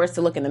would be forced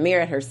to look in the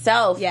mirror at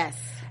herself. Yes.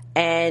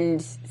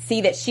 And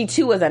see that she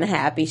too was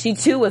unhappy. She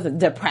too was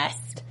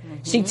depressed.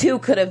 Mm-hmm. She too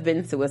could have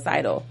been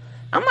suicidal.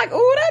 I'm like,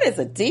 oh, that is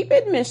a deep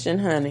admission,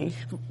 honey.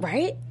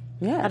 Right?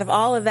 Yeah. Out of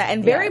all of that.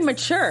 And very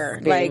mature.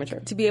 Very mature.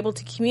 To be able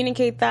to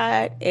communicate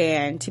that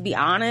and to be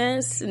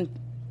honest and,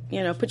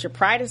 put your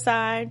pride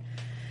aside.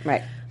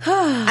 Right.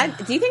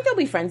 Do you think they'll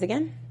be friends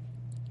again?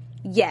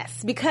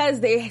 Yes, because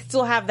they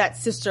still have that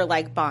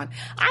sister-like bond.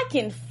 I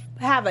can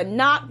have a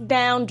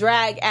knockdown,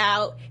 drag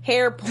out,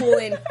 hair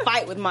pulling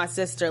fight with my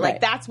sister.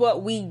 Like, that's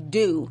what we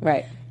do.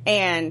 Right.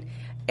 And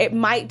it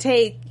might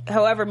take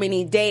however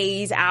many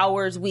days,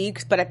 hours,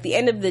 weeks, but at the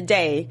end of the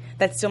day,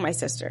 that's still my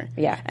sister.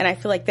 Yeah. And I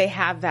feel like they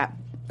have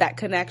that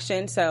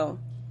connection, so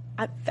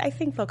I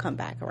think they'll come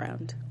back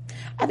around.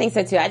 I think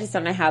so too. I just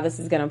don't know how this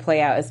is going to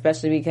play out,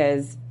 especially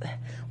because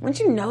once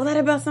you know that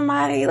about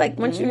somebody, like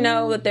once you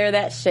know that they're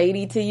that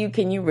shady to you,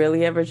 can you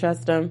really ever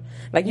trust them?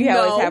 Like you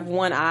always have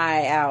one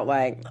eye out,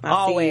 like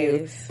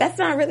always. See you. That's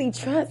not really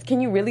trust.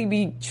 Can you really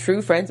be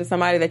true friends with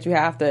somebody that you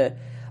have to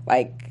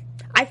like?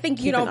 I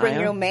think you don't bring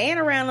your man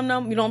around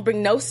them. You don't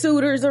bring no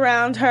suitors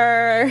around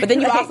her. But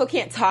then you also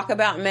can't talk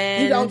about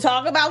men. You don't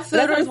talk about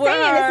suitors with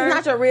her. This is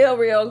not your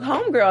real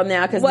homegirl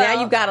now, because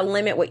now you've got to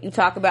limit what you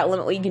talk about,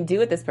 limit what you can do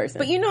with this person.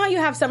 But you know how you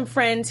have some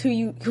friends who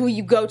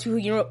you go to, who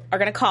you know are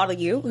going to call to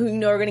you, who you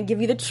know are going to give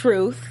you the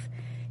truth.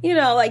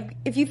 Like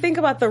if you think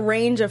about the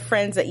range of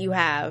friends that you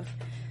have,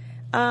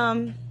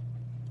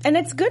 and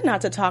it's good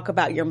not to talk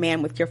about your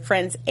man with your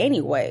friends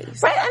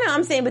anyways. Right, I know what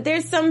I'm saying, but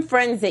there's some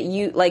friends that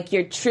you, like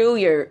your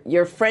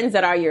friends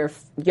that are your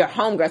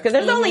homegirls, because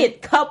there's only a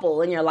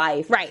couple in your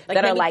life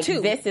that are like,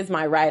 two. This is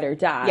my ride or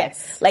die.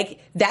 Yes. Like,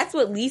 that's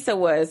what Lisa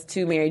was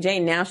to Mary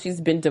Jane. Now she's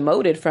been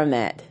demoted from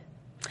that.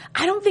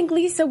 I don't think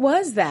Lisa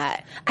was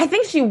that. I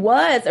think she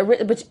was,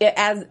 but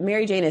as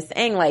Mary Jane is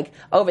saying, like,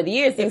 over the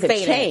years, things have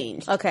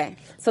changed. Okay.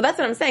 So that's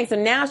what I'm saying. So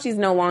now she's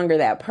no longer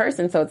that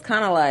person, so it's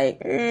kind of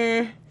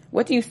like,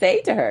 what do you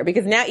say to her?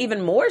 Because now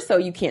even more so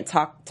you can't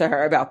talk to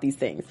her about these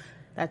things.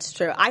 That's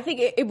true. I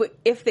think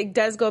if it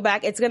does go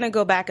back, it's going to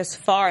go back as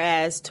far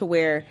as to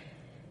where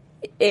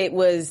it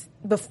was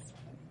the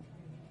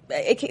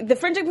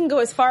friendship can go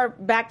as far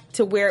back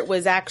to where it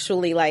was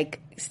actually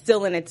like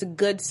still in its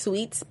good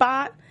sweet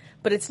spot,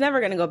 but it's never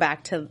going to go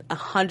back to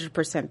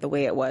 100% the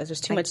way it was.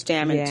 There's too much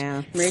damage.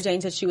 Yeah. Mary Jane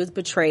said she was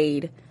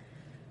betrayed.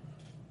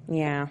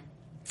 Yeah.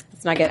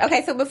 It's not good.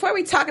 Okay, so before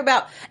we talk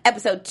about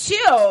episode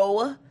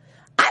 2...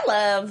 I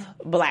love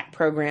black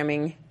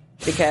programming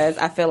because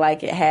I feel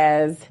like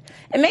it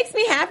makes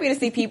me happy to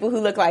see people who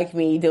look like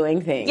me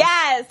doing things.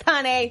 Yes,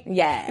 honey.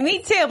 Yes. Me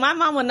too. My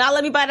mom would not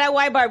let me buy that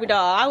white Barbie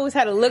doll. I always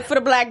had to look for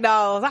the black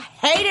dolls. I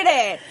hated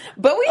it.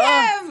 But we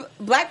have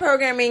black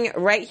programming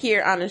right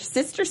here on a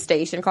sister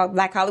station called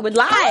Black Hollywood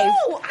Live.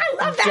 Oh, I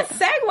love that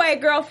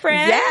segue,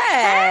 girlfriend.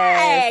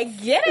 Yes. Hey,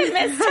 get it,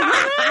 Miss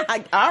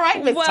Thomas. All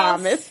right, Miss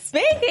Thomas.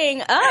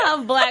 Speaking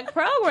of black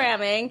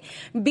programming,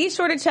 be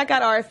sure to check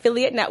out our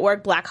affiliate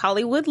network, Black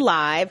Hollywood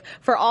Live,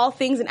 for all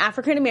things in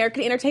African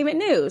American entertainment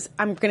news.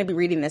 I'm going to be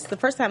reading this the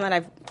first time that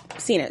I've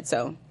seen it,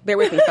 so bear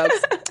with me,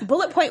 folks.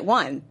 Bullet point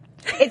 1.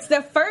 It's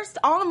the first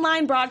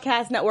online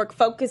broadcast network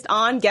focused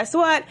on, guess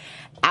what?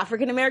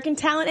 African American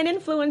talent and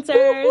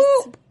influencers.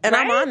 Whoop, whoop. And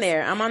right? I'm on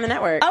there. I'm on the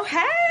network. Oh, hey!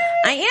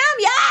 I am,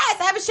 yes!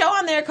 I have a show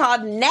on there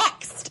called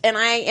Next, and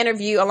I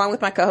interview, along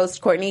with my co-host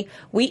Courtney,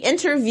 we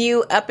interview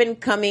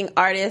up-and-coming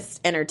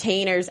artists,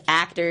 entertainers,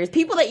 actors,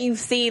 people that you've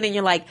seen and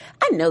you're like,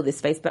 I know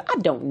this face, but I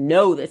don't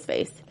know this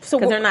face.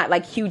 Because they're not,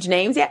 like, huge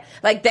names yet.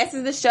 Like, this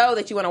is the show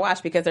that you want to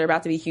watch because they're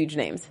about to be huge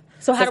names.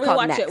 So how do we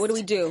watch it? What do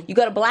we do? You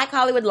go to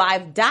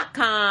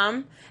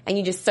blackhollywoodlive.com, and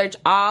you just search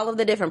all of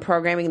the different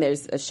programming.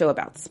 There's a show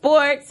about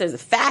sports. There's a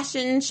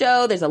fashion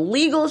show. There's a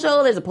legal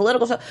show. There's a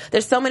political show.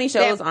 There's so many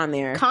shows on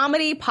there.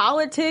 Comedy,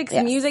 politics,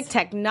 music,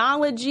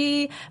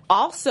 technology.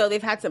 Also,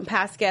 they've had some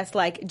past guests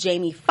like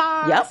Jamie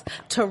Foxx,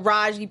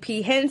 Taraji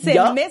P.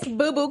 Henson, Miss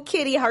Boo Boo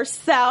Kitty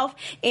herself,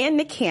 and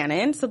Nick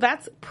Cannon. So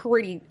that's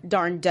pretty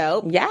darn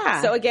dope.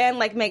 Yeah. So again,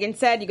 like Megan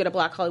said, you go to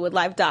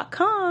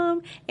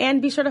blackhollywoodlive.com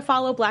and be sure to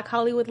follow Black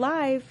Hollywood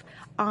Live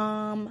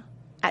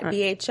at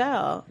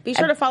BHL. Be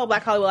sure to follow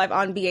Black Hollywood Live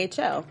on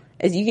BHL.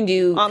 is you can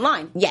do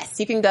online. Yes,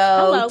 you can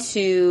go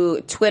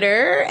to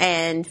Twitter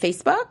and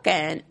Facebook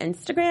and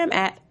Instagram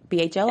at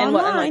BHL and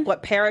Online.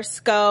 What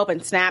Periscope and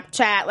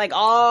Snapchat, like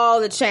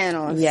all the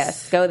channels.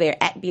 Yes, go there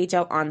at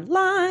BHL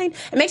Online.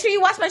 And make sure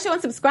you watch my show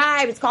and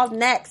subscribe. It's called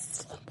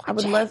Next. I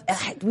would love,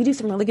 we do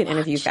some really good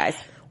interviews, guys.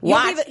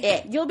 Watch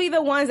it. You'll be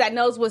the ones that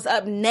knows what's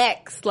up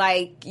next.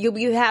 Like,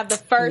 you have the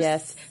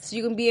first, so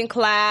you can be in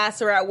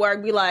class or at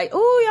work, be like, "Ooh,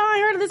 y'all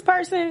ain't heard of this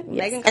person."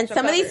 Yes. And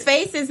some of these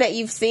faces that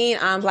you've seen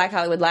on Black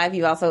Hollywood Live,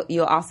 you'll also,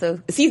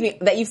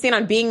 that you've seen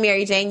on Being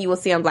Mary Jane, you will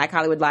see on Black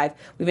Hollywood Live.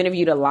 We've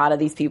interviewed a lot of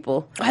these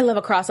people. I love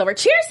a crossover.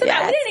 Cheers to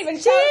that. We didn't even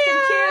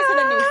cheers to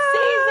the new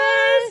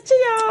season.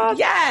 Cheers.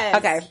 Yes.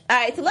 Okay. All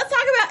right. So let's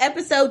talk about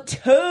episode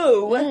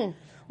 2,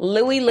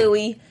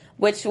 Louie,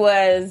 which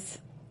was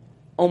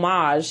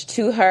homage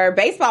to her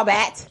baseball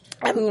bat.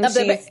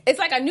 It's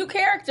like a new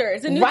character.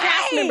 It's a new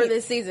cast member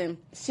this season.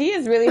 She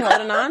is really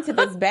holding on to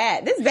this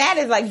bat. This bat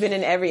has like been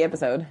in every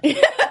episode.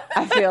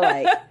 I feel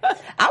like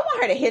I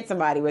want her to hit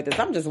somebody with this.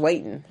 I'm just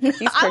waiting.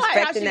 She's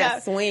perfecting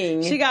that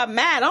swing. She got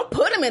mad. Don't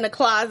put him in the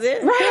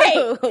closet.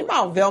 Right. Come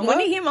on, Vilma.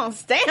 We need him on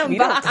standby. You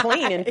don't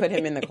clean and put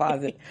him in the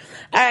closet.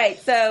 All right.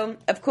 So,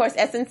 of course,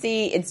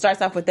 SNC, it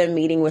starts off with them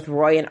meeting with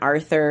Roy and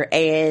Arthur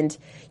and,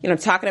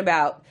 talking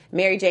about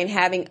Mary Jane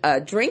having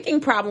a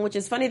drinking problem, which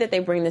is funny that they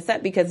bring this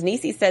up because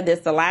Niecy said this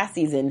the last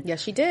season.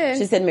 Yes, she did.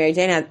 She said, Mary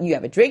Jane, you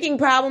have a drinking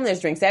problem.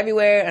 There's drinks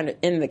everywhere,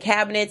 in the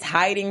cabinets,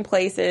 hiding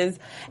places.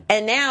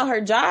 And now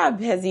her job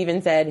has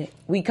even said,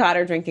 we caught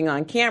her drinking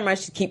on camera.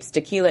 She keeps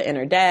tequila in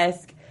her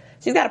desk.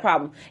 She's got a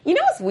problem. You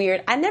know what's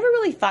weird? I never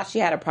really thought she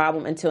had a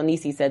problem until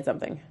Niecy said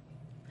something.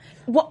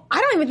 Well, I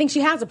don't even think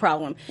she has a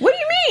problem. What do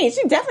you mean?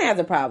 She definitely has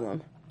a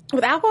problem.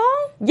 With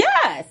alcohol?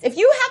 Yes. If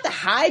you have to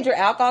hide your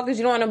alcohol because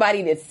you don't want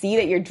nobody to see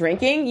that you're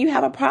drinking, you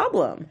have a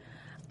problem.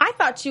 I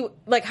thought you,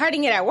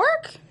 hiding it at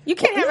work? You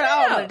can't have it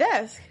all on the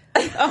desk.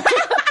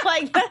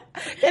 Like that.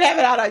 Can't have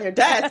it out on your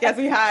desk as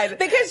we hide.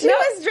 Because she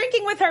was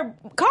drinking with her,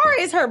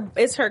 Cara is her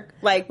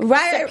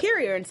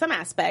superior in some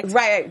aspects.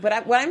 Right.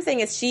 But what I'm saying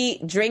is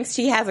she drinks,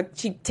 she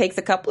takes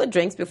a couple of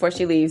drinks before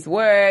she leaves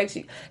work.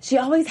 She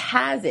always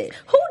has it.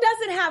 Who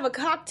doesn't have a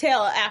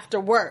cocktail after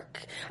work?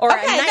 Or a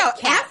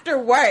nightcap? After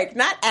work,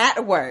 not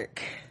at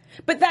work.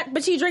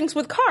 But she drinks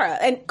with Cara,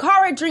 and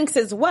Cara drinks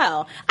as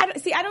well.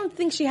 I don't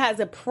think she has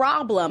a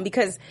problem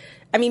because,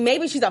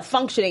 maybe she's a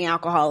functioning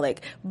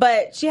alcoholic,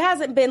 but she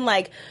hasn't been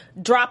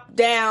dropped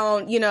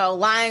down,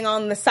 lying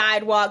on the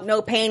sidewalk,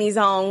 no panties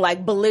on,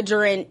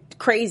 belligerent,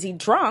 crazy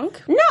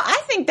drunk. No,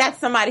 I think that's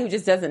somebody who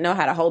just doesn't know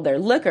how to hold their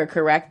liquor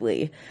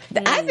correctly.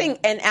 I think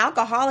an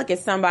alcoholic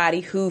is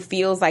somebody who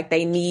feels like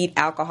they need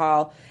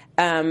alcohol,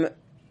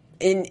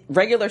 in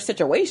regular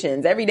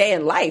situations, every day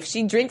in life.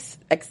 She drinks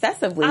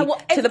excessively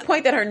to the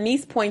point that her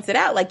niece points it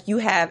out, you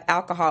have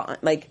alcohol,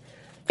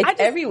 it's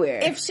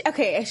everywhere.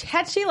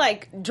 Had she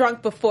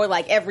drunk before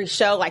every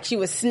show, she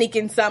was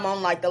sneaking some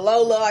on the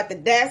low at the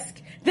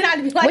desk, then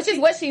I'd be like, which is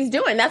what she's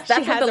doing. That's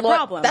what the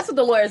problem. That's what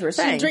the lawyers were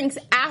saying. She drinks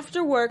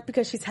after work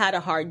because she's had a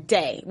hard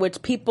day,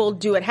 which people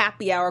do at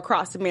happy hour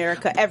across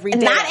America every day.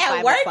 Not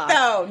at work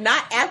though.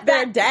 Not at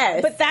their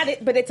desk.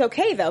 But it's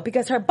okay though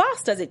because her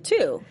boss does it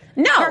too.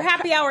 No, her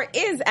happy hour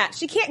is at.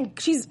 She can't.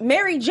 She's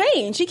Mary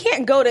Jane. She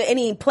can't go to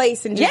any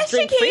place and just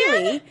drink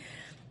freely.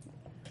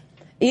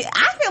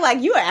 I feel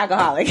like you're an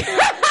alcoholic.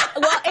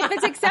 Well,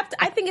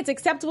 I think it's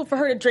acceptable for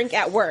her to drink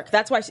at work.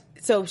 That's why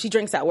she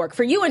drinks at work.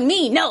 For you and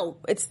me, no,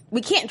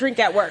 we can't drink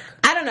at work.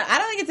 I don't know. I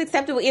don't think it's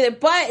acceptable either,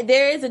 but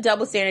there is a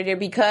double standard here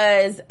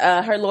because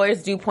her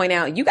lawyers do point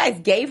out you guys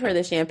gave her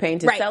the champagne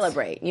to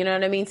celebrate. You know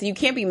what I mean? So you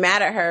can't be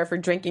mad at her for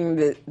drinking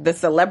the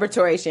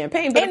celebratory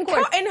champagne. But and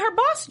her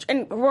boss,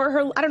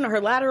 her I don't know,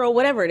 her lateral,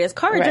 whatever it is,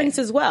 Cara drinks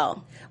as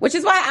well. Which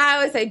is why I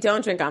always say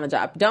don't drink on the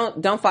job.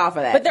 Don't fall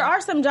for that. But there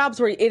are some jobs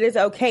where it is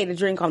okay to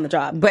drink on the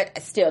job.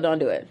 But still, don't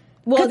do it.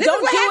 Well, don't do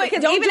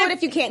it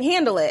if you can't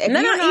handle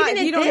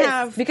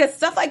it. Because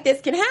stuff like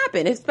this can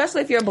happen,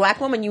 especially if you're a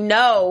black woman.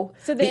 So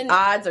the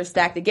odds are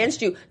stacked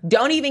against you.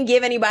 Don't even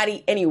give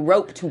anybody any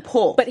rope to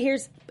pull. But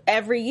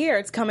every year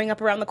it's coming up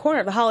around the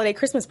corner, the holiday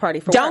Christmas party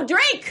for Don't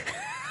drink.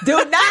 Do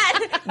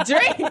not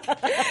drink.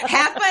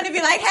 Have fun and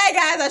be like, hey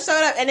guys, I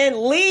showed up, and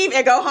then leave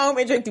and go home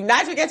and drink. Do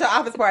not drink at your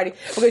office party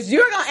because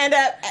you're going to end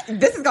up,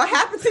 this is going to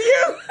happen to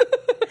you.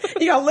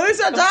 You're going to lose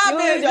your job,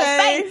 Mary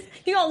Jane.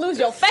 You're going to lose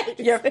your face.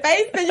 Your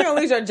face, and you're going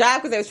to lose your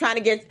job because they was trying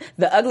to get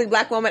the ugly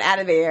black woman out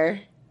of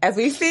there, as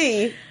we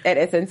see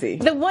at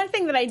SNC. The one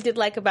thing that I did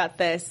like about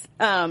this,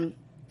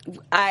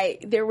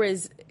 there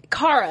was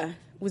Cara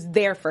was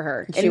there for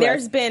her.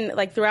 There's been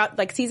throughout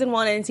season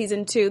 1 and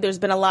season 2, there's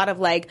been a lot of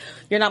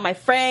you're not my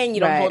friend, you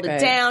don't hold it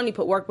down, you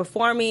put work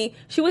before me.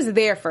 She was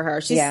there for her.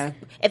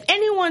 If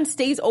anyone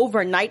stays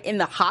overnight in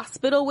the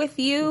hospital with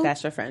you,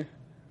 that's your friend.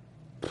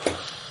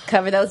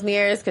 Cover those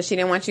mirrors because she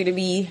didn't want you to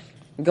be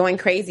going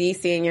crazy,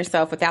 seeing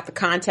yourself without the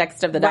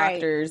context of the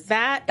doctors.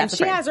 And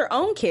she has her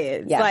own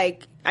kids. Yeah.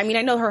 I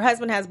know her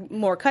husband has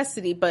more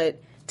custody,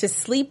 but to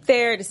sleep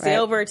there, to stay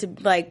over,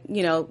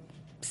 to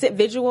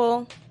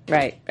visual.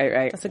 Right.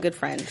 That's a good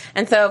friend.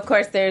 And so, of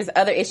course, there's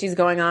other issues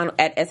going on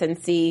at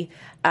SNC.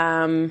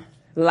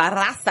 La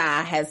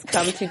Raza has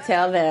come to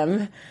tell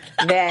them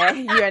that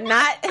you're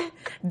not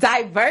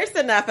diverse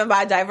enough. And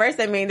by diverse,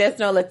 I mean there's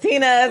no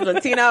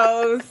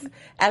Latinos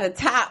at the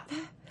top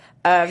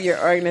of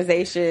your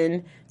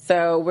organization.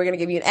 So we're going to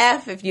give you an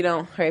F if you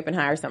don't hurry up and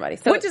hire somebody.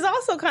 So, which is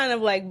also kind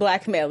of like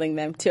blackmailing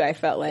them, too, I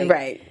felt like.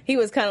 Right. He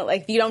was kind of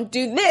like, if you don't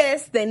do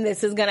this, then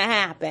this is going to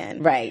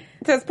happen. Right.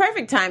 So it's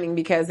perfect timing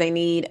because they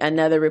need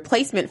another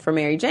replacement for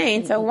Mary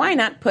Jane. So why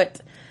not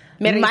put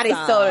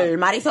Marisol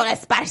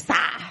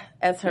Esparza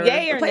as her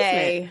replacement?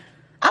 Nay?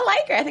 I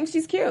like her. I think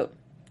she's cute.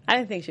 I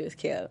didn't think she was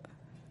cute.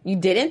 You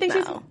didn't think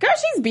she's... Girl,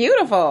 she's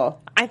beautiful.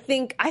 I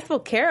feel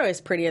Cara is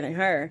prettier than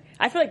her.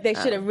 I feel like they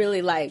should have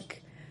really,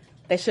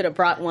 they should have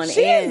brought one in.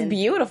 She is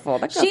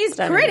beautiful. She's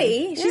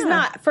pretty. She's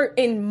not,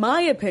 in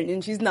my opinion,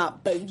 she's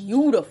not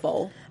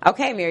beautiful.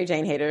 Okay, Mary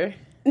Jane hater.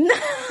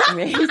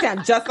 You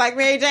sound just like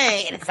Mary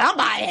Jane.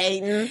 Somebody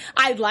hating.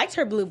 I liked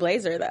her blue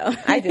blazer, though.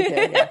 I did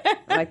too, yeah.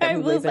 I like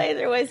that blue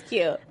blazer was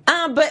cute.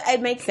 But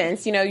it makes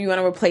sense. You want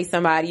to replace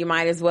somebody, you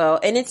might as well.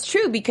 And it's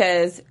true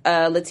because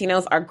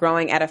Latinos are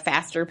growing at a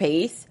faster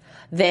pace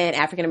than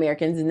African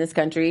Americans in this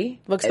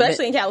country. Well,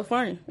 especially in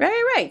California.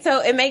 Right.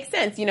 So it makes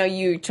sense.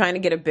 You're trying to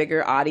get a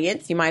bigger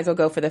audience. You might as well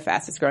go for the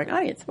fastest growing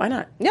audience. Why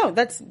not? No,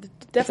 that's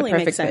definitely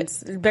makes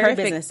sense. Very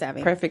business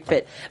savvy. Perfect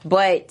fit.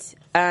 But,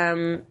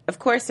 of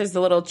course, there's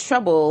a little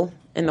trouble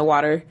in the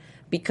water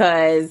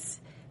because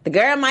the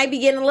girl might be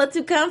getting a little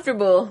too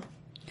comfortable.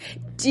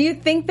 Do you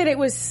think that it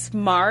was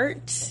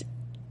smart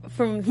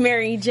from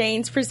Mary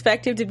Jane's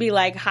perspective to be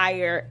like,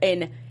 hire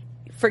and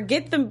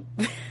forget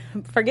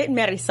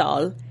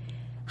Marisol,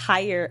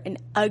 hire an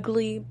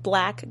ugly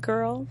black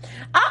girl?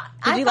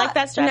 Did you like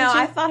that strategy? No,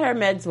 I thought her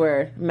meds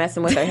were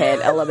messing with her head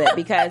a little bit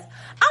because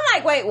I'm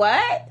like, wait,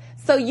 what?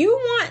 So you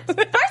want,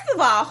 first of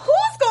all,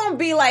 who's going to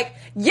be like,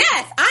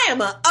 yes, I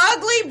am an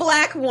ugly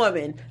black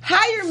woman.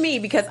 Hire me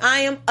because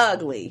I am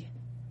ugly.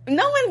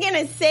 No one's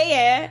going to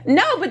say it.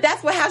 No, but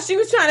that's how she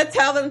was trying to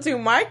tell them to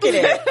market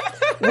it.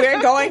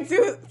 We're going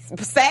to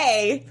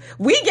say,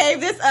 we gave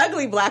this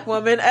ugly black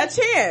woman a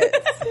chance.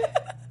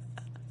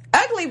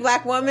 Ugly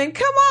black woman,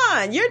 come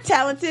on. You're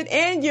talented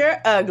and you're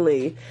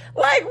ugly.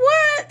 Like,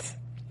 what?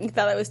 You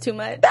thought it was too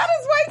much? That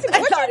was way too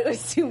much. I thought it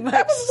was too much.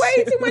 That was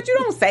way too much. You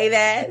don't say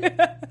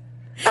that.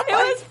 It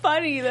was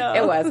funny, though.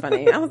 It was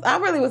funny. I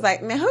really was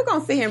like, man, who's going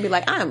to sit here and be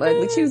like, I'm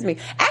ugly, choose me?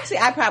 Actually,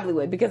 I probably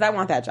would because I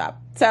want that job.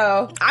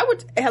 So I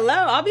would,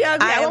 I'll be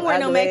ugly. I won't wear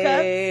no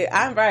makeup.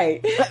 I'm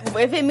right.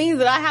 If it means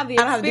that I have the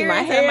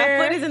experience and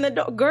my foot is in the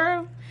door,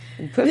 girl.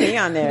 Put me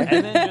on there.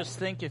 And then just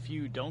think if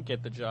you don't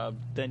get the job,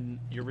 then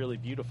you're really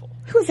beautiful.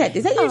 Who's that?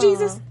 Is that you,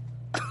 Jesus?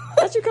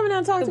 That's you coming out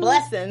and talking to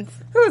blessings.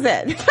 Me? Who's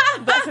that?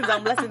 Blessings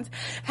on blessings.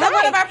 That's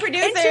one of our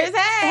producers.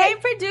 Hey,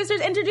 producers,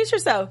 introduce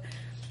yourself.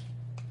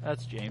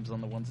 That's James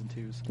on the ones and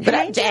twos. But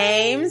I'm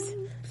James.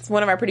 It's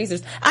one of our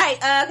producers. All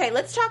right, okay,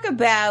 let's talk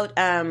about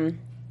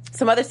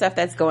some other stuff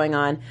that's going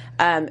on.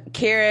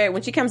 Cara,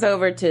 when she comes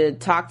over to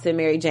talk to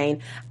Mary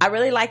Jane, I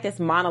really like this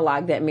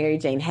monologue that Mary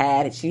Jane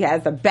had. She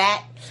has a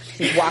bat.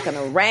 She's walking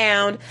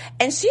around.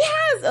 And she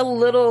has a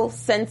little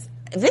sense.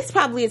 This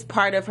probably is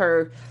part of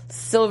her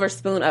silver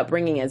spoon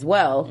upbringing as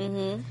well.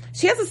 Mm-hmm.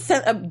 She has a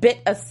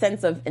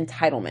sense of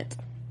entitlement.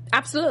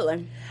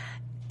 Absolutely.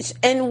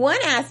 In one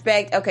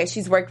aspect, okay,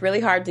 she's worked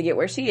really hard to get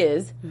where she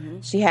is. Mm-hmm.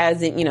 She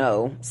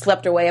hasn't,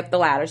 slept her way up the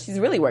ladder. She's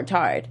really worked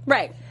hard.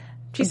 Right.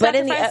 She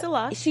sacrificed a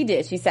lot. She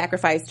did. She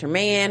sacrificed her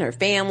man, her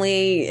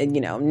family, and,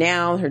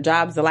 now her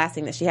job's the last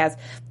thing that she has.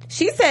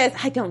 She says,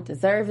 I don't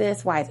deserve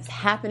this. Why is this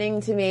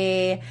happening to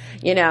me?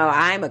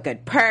 I'm a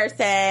good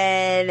person.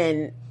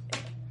 And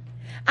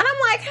I'm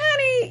like,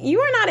 honey,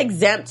 you are not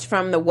exempt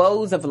from the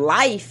woes of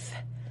life.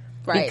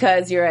 Right.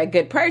 Because you're a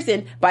good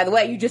person. By the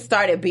way, you just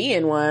started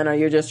being one, or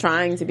you're just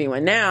trying to be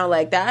one now.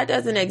 Like, that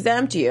doesn't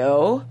exempt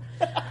you.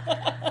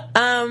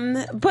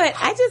 But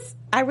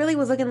I really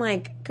was looking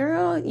like,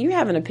 girl, you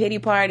having a pity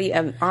party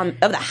of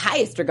the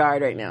highest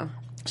regard right now.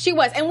 She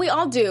was, and we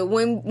all do.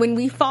 When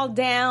we fall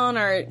down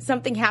or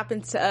something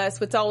happens to us,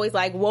 it's always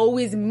like, woe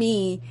is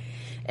me.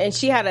 And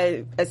she had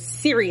a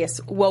serious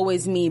woe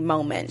is me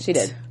moment. She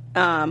did.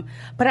 But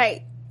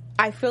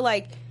I feel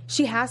like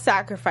she has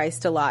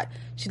sacrificed a lot.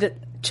 She did.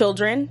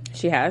 Children.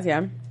 She has,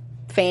 yeah.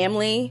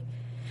 Family.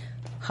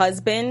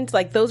 Husband.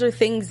 Like, those are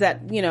things that,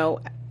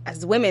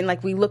 as women,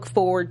 like, we look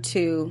forward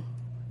to.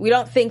 We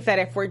don't think that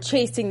if we're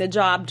chasing the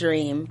job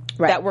dream,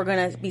 right, that we're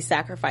going to be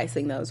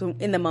sacrificing those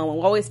in the moment.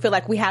 We always feel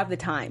like we have the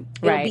time.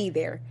 It'll be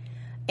there.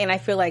 And I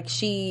feel like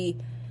I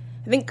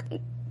think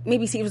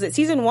maybe, was it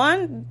season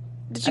 1?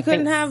 That she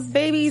couldn't have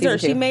babies? Or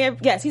she may have,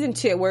 season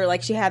 2, where,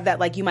 like, she had that,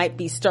 like, you might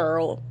be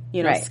sterile,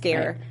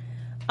 scare.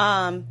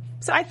 Right.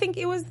 So I think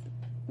it was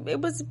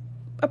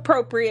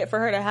appropriate for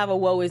her to have a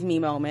woe is me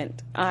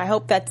moment. I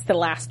hope that's the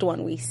last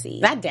one we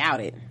see. I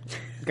doubt it.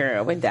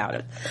 Girl, we doubt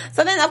it.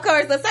 So then, of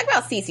course, let's talk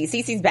about Cece.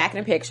 Cece's back in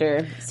the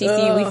picture.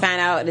 Cece, we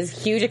found out, is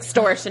a huge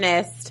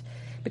extortionist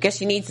because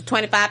she needs a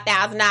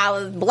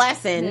 $25,000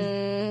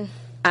 blessing.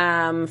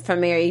 from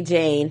Mary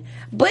Jane.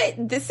 But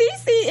the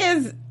Cece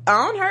is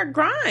on her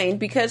grind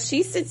because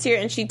she sits here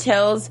and she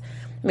tells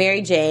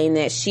Mary Jane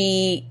that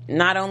she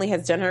not only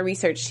has done her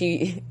research,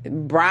 she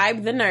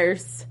bribed the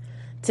nurse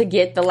to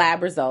get the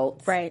lab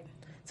results. Right.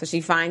 So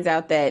she finds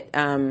out that,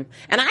 and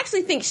I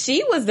actually think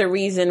she was the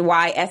reason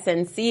why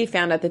SNC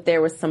found out that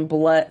there was some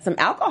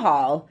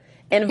alcohol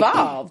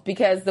involved,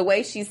 because the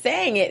way she's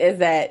saying it is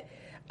that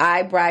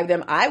I bribed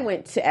them. I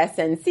went to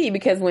SNC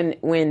because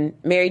when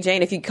Mary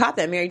Jane, if you caught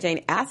that, Mary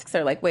Jane asks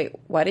her, like, wait,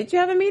 why did you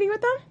have a meeting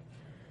with them?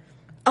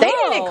 They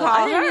didn't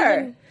call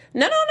her.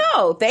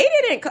 No. They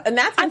didn't. And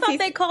that's I thought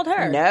they called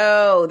her.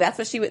 No, that's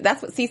what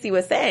Cece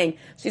was saying.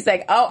 She's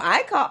like, oh,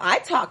 I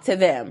talked to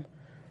them.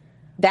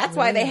 That's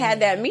why they had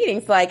that meeting.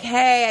 It's like,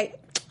 hey,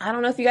 I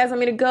don't know if you guys want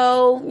me to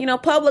go,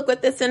 public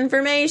with this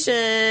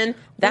information.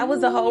 That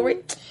was the whole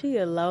she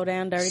a low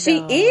down dirty She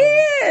dog.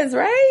 is,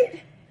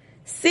 right?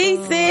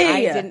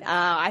 Cece.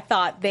 I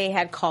thought they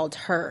had called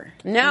her.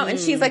 No, and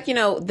she's like,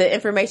 the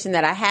information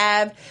that I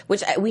have,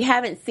 which we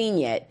haven't seen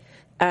yet.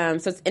 So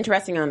it's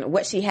interesting on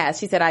what she has.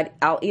 She said,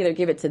 I'll either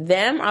give it to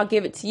them or I'll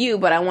give it to you,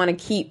 but I want to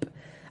keep...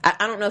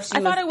 I don't know if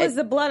I thought it was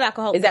the blood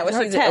alcohol. Is that what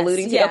she's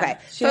alluding to? Yeah. Okay.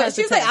 She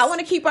was like, I want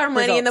to keep our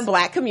money in the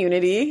black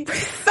community.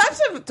 Such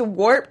a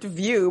warped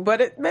view, but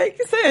it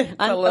makes sense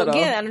a little.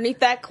 Again,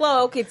 underneath that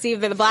cloak, it's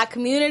either the black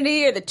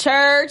community or the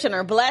church and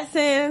her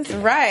blessings.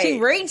 Right.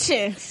 She's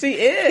reaching. She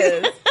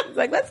is. It's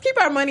like, let's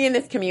keep our money in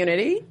this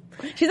community.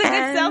 She's a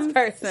good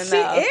salesperson,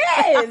 though. She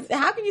is.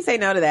 How can you say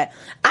no to that?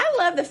 I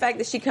love the fact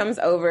that she comes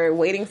over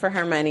waiting for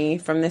her money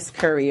from this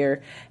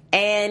courier,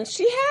 and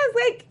she has,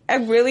 like, a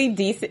really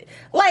decent...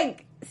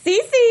 Like,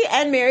 Cece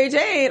and Mary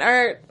Jane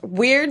are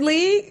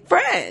weirdly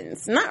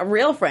friends. Not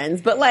real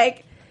friends, but,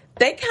 like,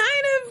 they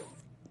kind of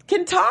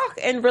can talk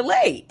and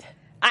relate.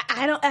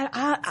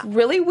 It's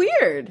really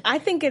weird. I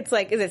think it's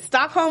like, is it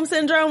Stockholm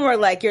syndrome where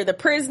like you're the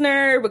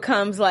prisoner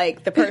becomes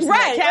like the person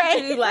that kept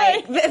you?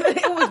 Like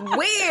it was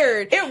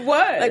weird. It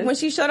was like when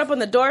she showed up on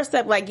the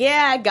doorstep, like,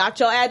 yeah, I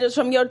got your address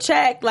from your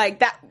check, like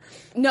that.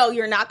 No,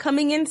 you're not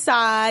coming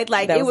inside.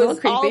 Like it was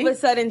all of a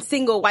sudden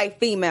single white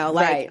female.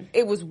 Like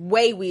it was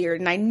way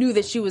weird, and I knew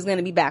that she was going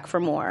to be back for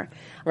more.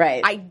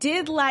 Right. I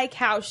did like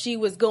how she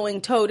was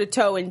going toe to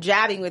toe and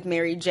jabbing with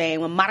Mary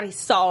Jane when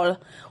Marisol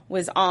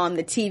was on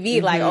the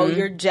TV, like, oh,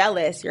 you're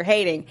jealous, you're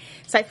hating.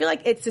 So I feel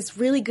like it's this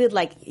really good,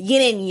 like,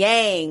 yin and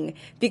yang,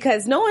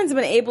 because no one's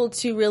been able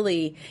to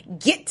really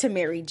get to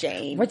Mary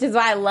Jane. Which is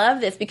why I love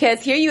this,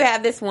 because here you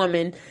have this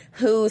woman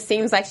who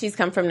seems like she's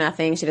come from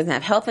nothing. She doesn't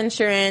have health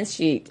insurance.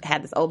 She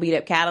had this old beat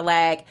up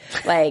Cadillac,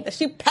 like,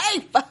 she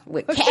paid for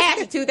with cash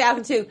in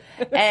 2002.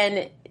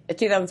 And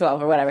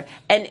 2012 or whatever.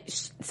 And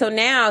so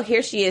now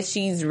here she is.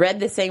 She's read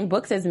the same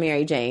books as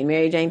Mary Jane.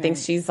 Mary Jane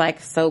thinks she's like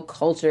so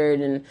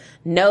cultured and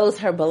knows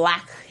her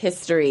black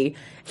history.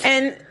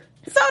 And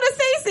so does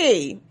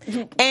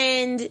Cece.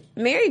 And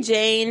Mary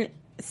Jane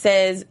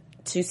says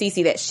to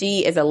Cece that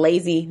she is a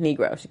lazy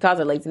Negro. She calls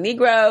her lazy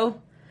Negro.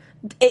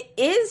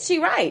 Is she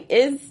right?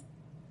 Is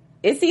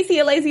Cece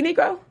a lazy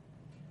Negro?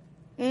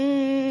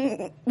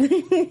 Wait, for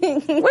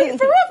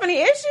real, funny,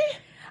 is she?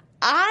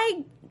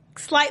 I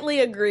slightly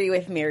agree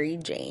with Mary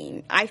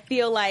Jane. I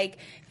feel like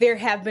there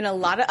have been a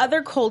lot of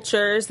other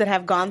cultures that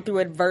have gone through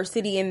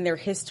adversity in their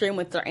history and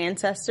with their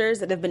ancestors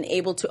that have been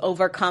able to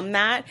overcome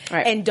that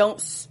and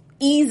don't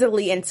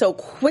easily and so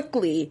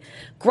quickly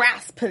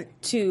grasp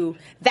to,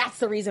 that's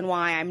the reason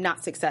why I'm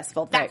not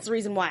successful. That's the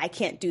reason why I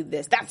can't do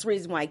this. That's the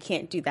reason why I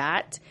can't do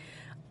that.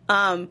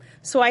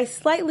 So I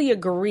slightly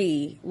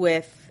agree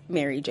with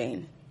Mary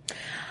Jane.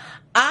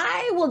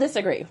 I will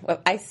disagree.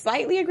 I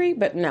slightly agree,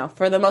 but no,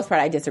 for the most part,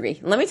 I disagree.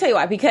 Let me tell you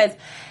why. Because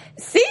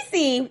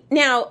Cece,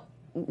 now,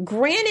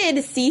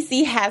 granted,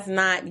 Cece has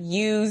not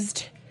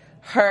used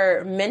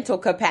her mental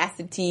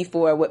capacity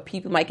for what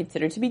people might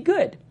consider to be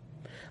good.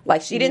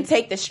 Like, she didn't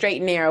take the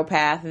straight and narrow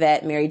path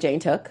that Mary Jane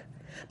took.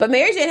 But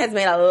Mary Jane has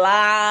made a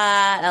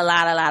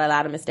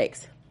lot of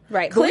mistakes.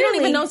 Right. Clearly, we don't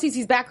even know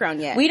Cece's background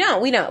yet. We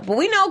don't. But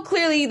we know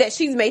clearly that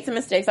she's made some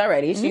mistakes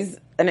already. She's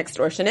an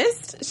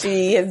extortionist.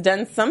 She has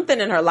done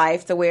something in her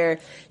life to where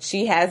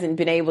she hasn't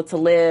been able to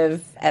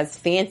live as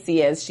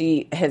fancy as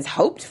she has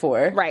hoped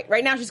for. Right.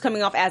 Right now she's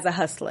coming off as a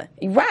hustler.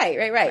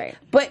 Right.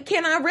 But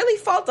can I really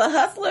fault a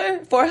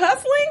hustler for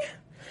hustling?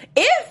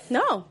 Here's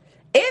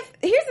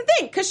the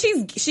thing, because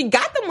she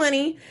got the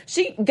money.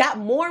 She got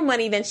more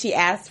money than she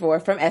asked for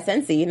from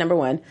SNC, number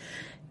one.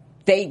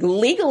 They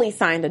legally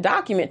signed a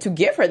document to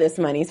give her this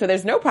money, so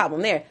there's no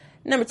problem there.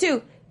 Number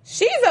two,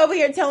 she's over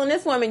here telling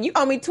this woman, you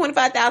owe me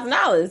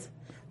 $25,000.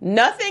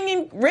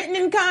 Nothing written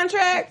in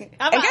contract.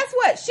 And guess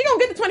what? She gonna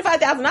get the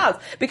 $25,000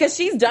 because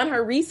she's done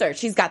her research.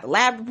 She's got the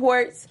lab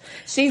reports.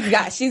 She's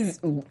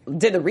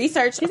did the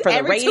research for the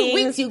ratings. Every 2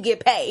 weeks you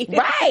get paid.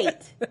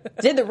 Right.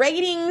 Did the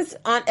ratings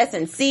on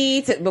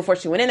SNC before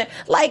she went in there.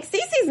 Like,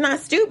 Cece's not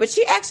stupid.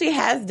 She actually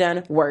has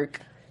done work.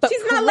 But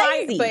she's not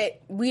lazy.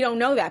 But we don't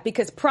know that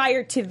because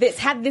prior to this,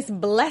 had this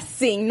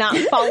blessing not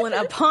fallen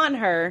upon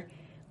her,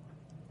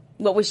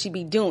 what would she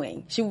be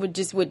doing? She would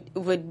just would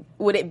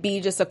it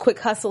be just a quick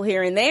hustle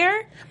here and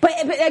there? But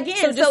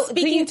again, so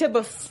speaking to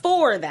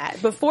before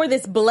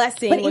this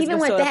blessing. But was even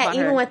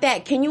with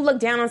that, can you look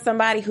down on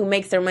somebody who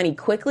makes their money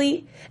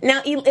quickly?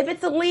 Now, if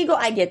it's illegal,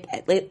 I get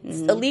that.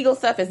 Illegal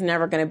stuff is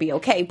never going to be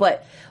okay.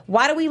 But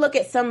why do we look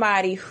at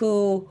somebody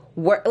who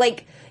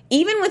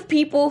even with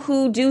people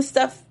who do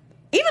stuff,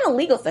 even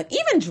illegal stuff,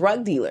 even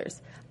drug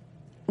dealers?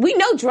 We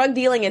know drug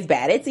dealing is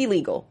bad. It's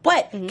illegal.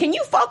 But can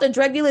you fault a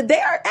drug dealer? They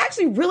are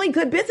actually really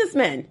good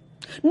businessmen.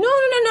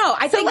 No.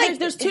 I think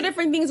there's two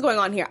different things going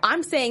on here.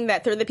 I'm saying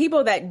that there are the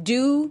people that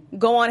do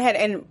go on ahead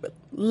and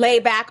lay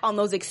back on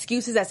those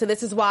excuses as to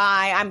this is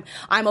why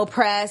I'm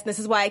oppressed. This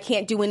is why I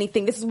can't do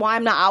anything. This is why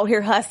I'm not out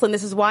here hustling.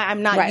 This is why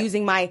I'm not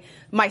using my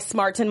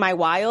smarts and my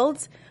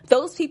wilds.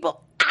 Those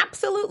people,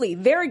 absolutely,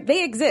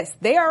 they exist.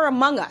 They are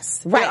among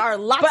us. Right. There are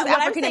lots of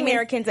African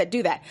Americans that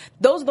do that.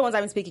 Those are the ones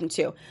I'm speaking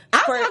to.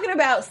 I'm talking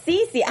about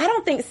Cece. I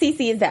don't think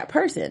Cece is that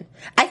person.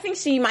 I think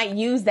she might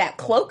use that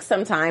cloak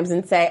sometimes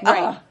and say,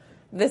 I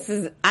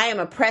am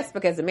oppressed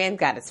because the man's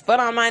got his foot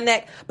on my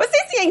neck. But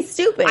Cece ain't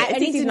stupid. I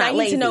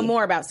need to know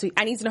more about Cece.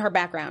 I need to know her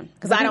background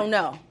because I don't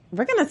know.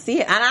 We're going to see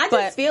it. And I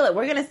just feel it.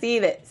 We're going to see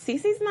that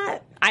Cece's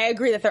not. I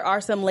agree that there are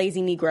some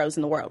lazy Negroes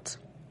in the world.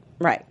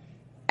 Right.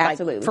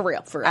 Absolutely. For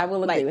real. I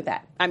will agree with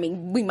that. I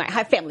mean, we might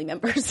have family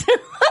members.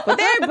 but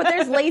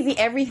there's lazy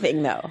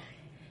everything, though.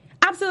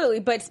 Absolutely.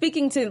 But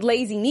speaking to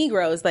lazy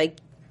Negroes,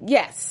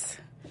 yes.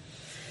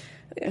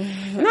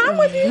 No, I'm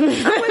with you.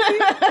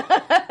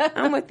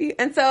 I'm with you.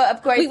 And so,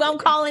 of course, we won't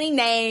call any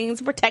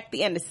names. Protect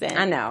the innocent.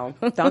 I know.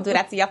 Don't do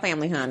that to your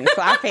family, honey.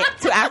 To our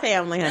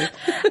family, honey.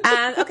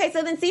 Okay,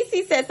 so then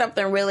Cece said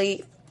something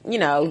really,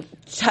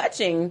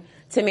 touching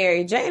to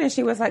Mary Jane, and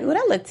she was like, "Ooh,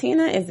 that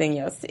Latina is in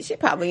your seat. She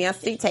probably in your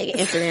seat taking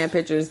Instagram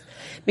pictures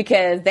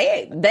because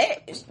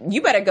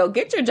you better go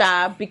get your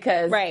job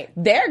because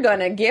they're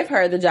gonna give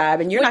her the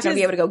job and you're not gonna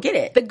be able to go get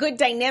it." The good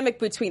dynamic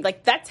between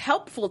that's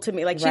helpful to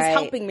me. She's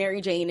helping Mary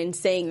Jane and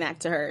saying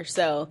that to her.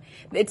 So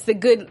it's the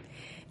yin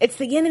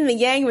and the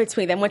yang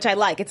between them, which I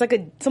like. It's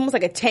almost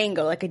like a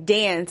tango, like a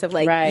dance of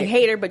you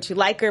hate her but you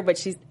like her,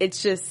 but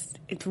it's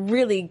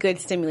really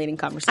good, stimulating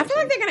conversation. I feel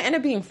like they're gonna end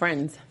up being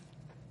friends.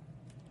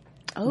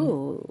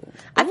 Oh,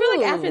 I feel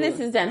like after this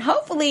is done,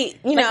 hopefully,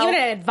 even an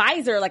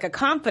advisor, like a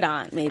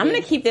confidant, maybe. I'm going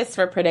to keep this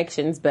for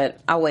predictions, but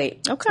I'll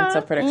wait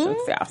until predictions.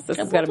 Yeah, this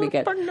is going to be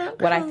good.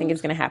 What I think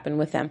is going to happen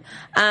with them.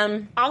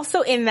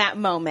 Also, in that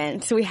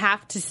moment, we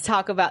have to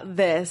talk about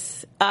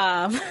this.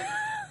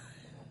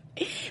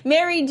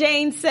 Mary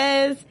Jane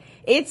says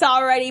it's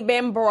already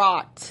been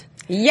brought.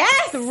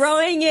 Yes!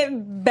 Throwing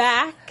it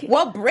back.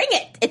 Well, bring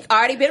it. It's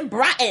already been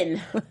brought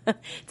in.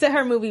 To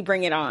her movie,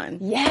 Bring It On.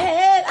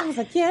 Yes! I was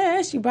like,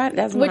 yeah, she brought it.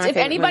 That's one of my if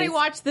anybody movies.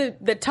 watched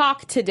the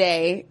talk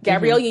today,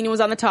 Gabrielle Union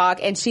was on the talk,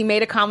 and she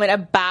made a comment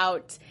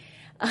about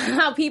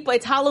how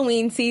it's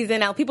Halloween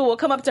season, how people will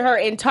come up to her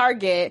in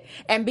Target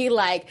and be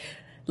like,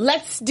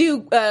 let's do,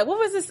 what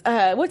was this,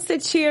 what's the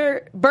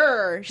cheer?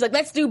 Burr. She's like,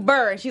 let's do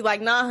Burr. And she's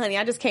like, nah, honey,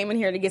 I just came in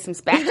here to get some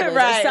spatulas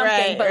or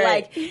something.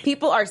 But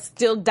people are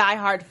still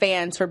diehard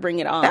fans for Bring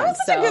It On. That was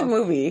such a good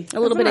movie. A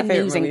little bit of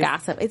news and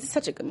gossip. It's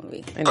such a good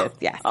movie. It is.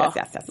 Yes.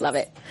 Love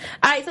it.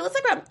 All right, so let's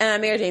talk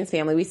about Mary Jane's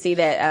family. We see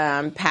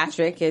that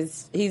Patrick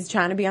he's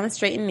trying to be on the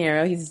straight and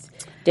narrow. He's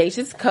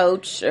Daisha's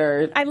coach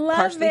or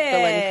partially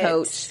fill-in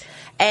coach.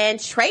 And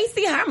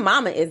Tracy, her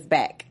mama, is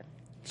back.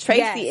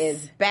 Tracy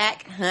is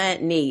back,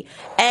 honey.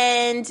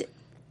 And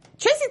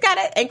Tracy's got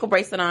an ankle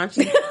bracelet on.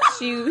 She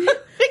came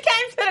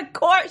to the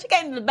court. She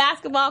came to the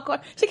basketball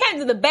court. She came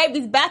to the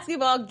baby's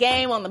basketball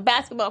game on the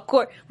basketball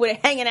court with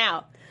it hanging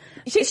out.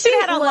 She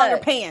had on longer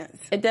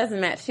pants. It doesn't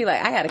matter. She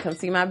I got to come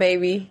see my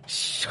baby.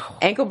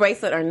 Ankle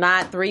bracelet or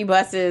not, 3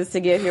 buses to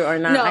get here or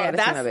not. No, I got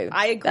to see my baby.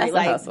 I agree.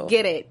 That's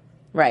get it.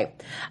 Right.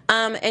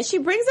 And she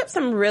brings up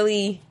some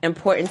really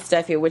important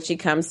stuff here when she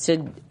comes to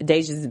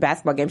Deja's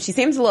basketball game. She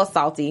seems a little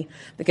salty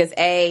because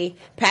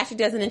Patrick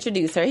doesn't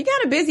introduce her. He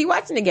kind of busy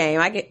watching the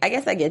game. I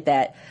guess I get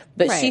that.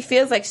 But she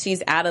feels like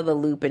she's out of the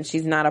loop and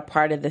she's not a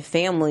part of the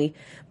family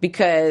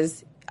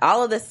because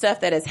all of the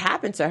stuff that has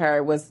happened to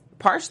her was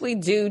partially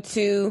due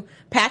to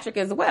Patrick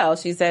as well.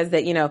 She says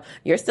that,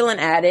 you're still an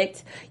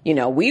addict. I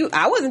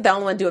wasn't the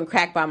only one doing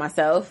crack by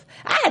myself.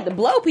 I had to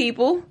blow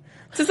people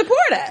to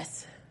support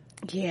us.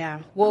 Yeah.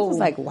 Whoa. I was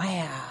like,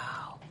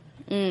 wow.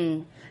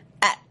 I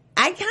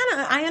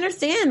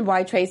understand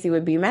why Tracy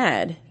would be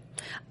mad.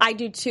 I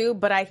do too,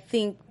 but I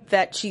think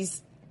that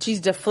she's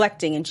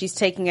deflecting and she's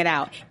taking it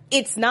out.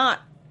 It's not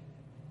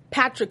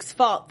Patrick's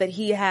fault that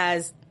he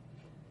has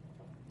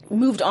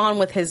moved on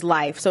with his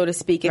life, so to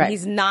speak, and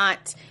he's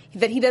not,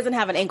 that he doesn't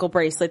have an ankle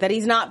bracelet, that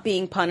he's not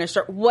being punished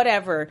or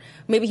whatever.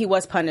 Maybe he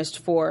was punished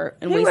for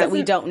in ways that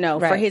we don't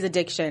know for his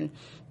addiction.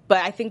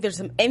 But I think there's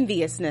some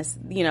enviousness,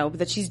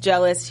 that she's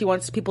jealous. She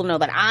wants people to know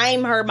that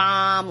I'm her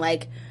mom.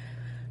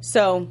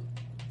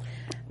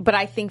 But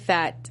I think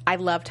that I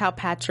loved how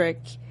Patrick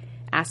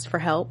asked for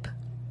help.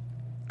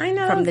 I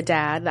know. From the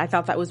dad. I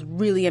thought that was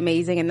really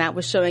amazing, and that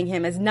was showing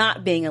him as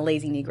not being a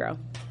lazy Negro.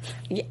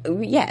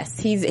 Yes,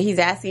 he's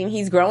asking.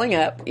 He's growing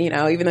up,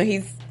 even though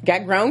he's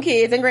got grown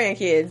kids and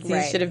grandkids.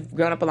 He should have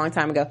grown up a long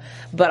time ago.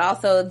 But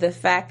also the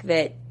fact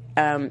that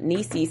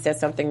Niecy says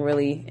something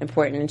really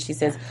important, and she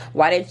says,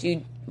 "Why didn't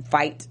you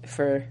fight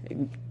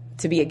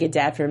to be a good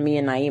dad for me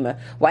and Naima?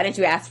 Why didn't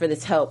you ask for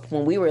this help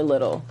when we were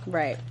little?"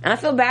 Right. And I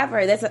feel bad for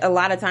her. That's a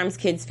lot of times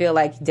kids feel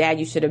like, "Dad,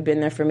 you should have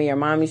been there for me," or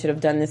 "Mom, you should have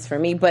done this for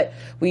me." But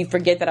we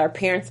forget that our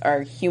parents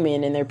are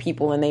human and they're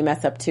people and they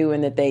mess up too,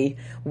 and that they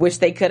wish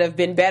they could have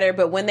been better.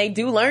 But when they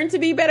do learn to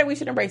be better, we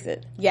should embrace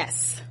it.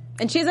 Yes.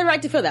 And she has a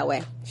right to feel that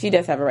way. She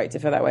does have a right to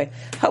feel that way.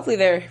 Hopefully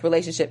their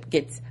relationship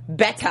gets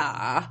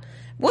better.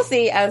 We'll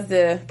see as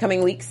the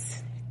coming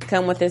weeks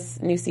come with this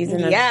new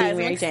season of Being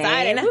Mary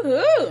Jane.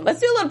 Woohoo. Let's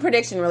do a little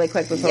prediction really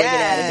quick before we get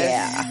out of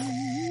here.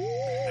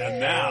 And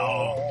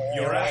now,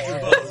 your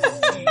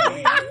AfterBuzz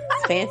TV.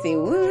 Fancy.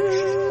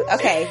 Woo.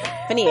 Okay,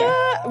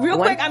 Fania. Real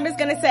quick, I'm just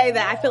going to say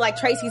that I feel like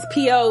Tracy's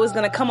P.O. is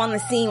going to come on the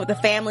scene with the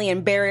family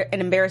and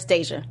embarrass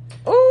Deja.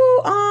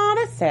 Ooh,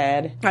 that's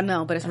sad. I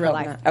know, but it's real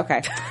life.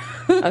 Okay.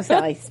 I'm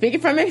sorry. Speaking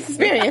from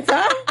experience,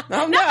 huh?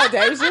 Oh no,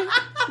 Deja.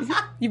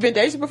 You've been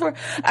Deja before?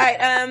 All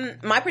right,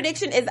 my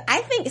prediction is I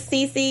think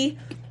Cece,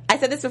 I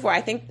said this before, I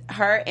think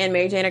her and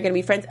Mary Jane are going to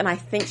be friends, and I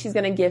think she's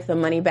going to give the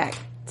money back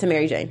to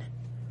Mary Jane.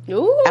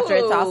 Ooh. After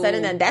it's all said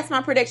and done. That's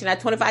my prediction.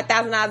 That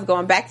 $25,000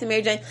 going back to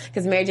Mary Jane,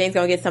 because Mary Jane's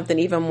going to get something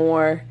even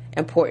more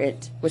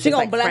important, which is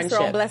going like to bless friendship.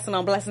 her on blessing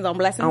on blessings on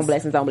blessings. On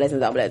blessings, on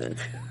blessings, on blessings.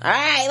 All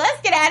right,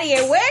 let's get out of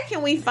here. Where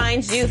can we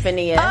find you,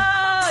 Fania?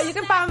 Oh, you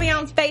can find me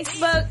on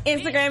Facebook,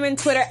 Instagram, and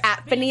Twitter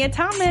at Fania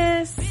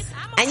Thomas.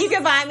 And you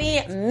can find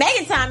me,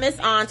 Megan Thomas,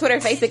 on Twitter,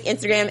 Facebook,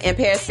 Instagram, and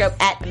Periscope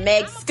at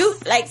Meg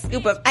Scoop, like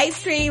scoop of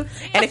ice cream.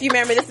 And if you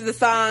remember, this is the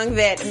song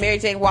that Mary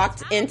Jane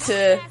walked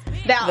into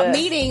that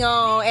meeting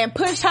on and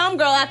pushed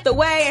homegirl out the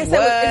way and said,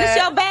 "Is this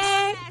your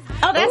bag?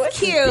 Oh, that's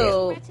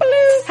cute.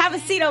 Have a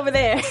seat over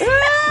there."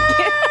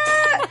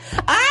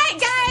 All right,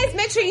 guys,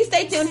 make sure you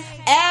stay tuned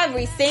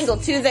every single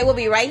Tuesday. We'll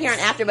be right here on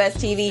AfterBuzz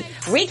TV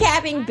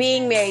recapping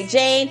Being Mary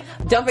Jane.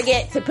 Don't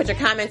forget to put your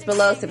comments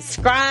below.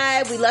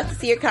 Subscribe. We love to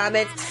see your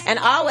comments. And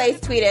always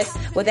tweet us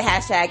with the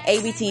hashtag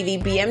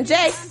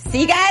ABTVBMJ.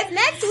 See you guys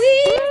next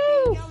week.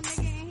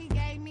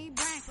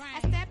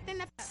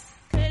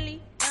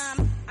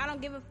 I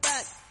don't give a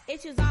fuck.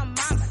 Issues on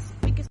mama.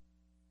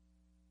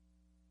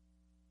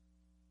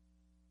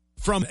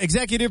 From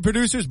executive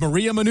producers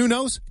Maria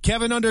Menounos,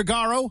 Kevin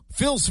Undergaro,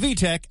 Phil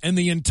Svitek, and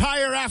the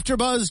entire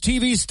AfterBuzz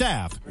TV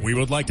staff, we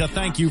would like to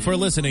thank you for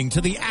listening to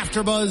the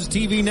AfterBuzz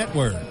TV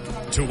network.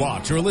 To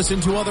watch or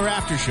listen to other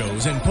after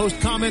shows and post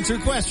comments or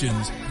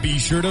questions, be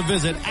sure to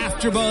visit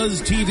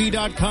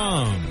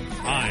AfterBuzzTV.com.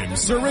 I'm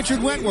Sir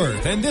Richard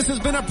Wentworth, and this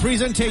has been a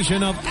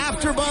presentation of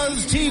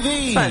AfterBuzz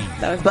TV.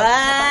 Buzz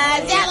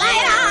you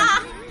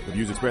later. The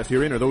views expressed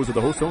herein are those of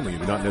the hosts only and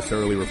do not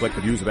necessarily reflect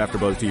the views of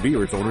AfterBuzz TV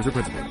or its owners or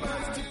principals.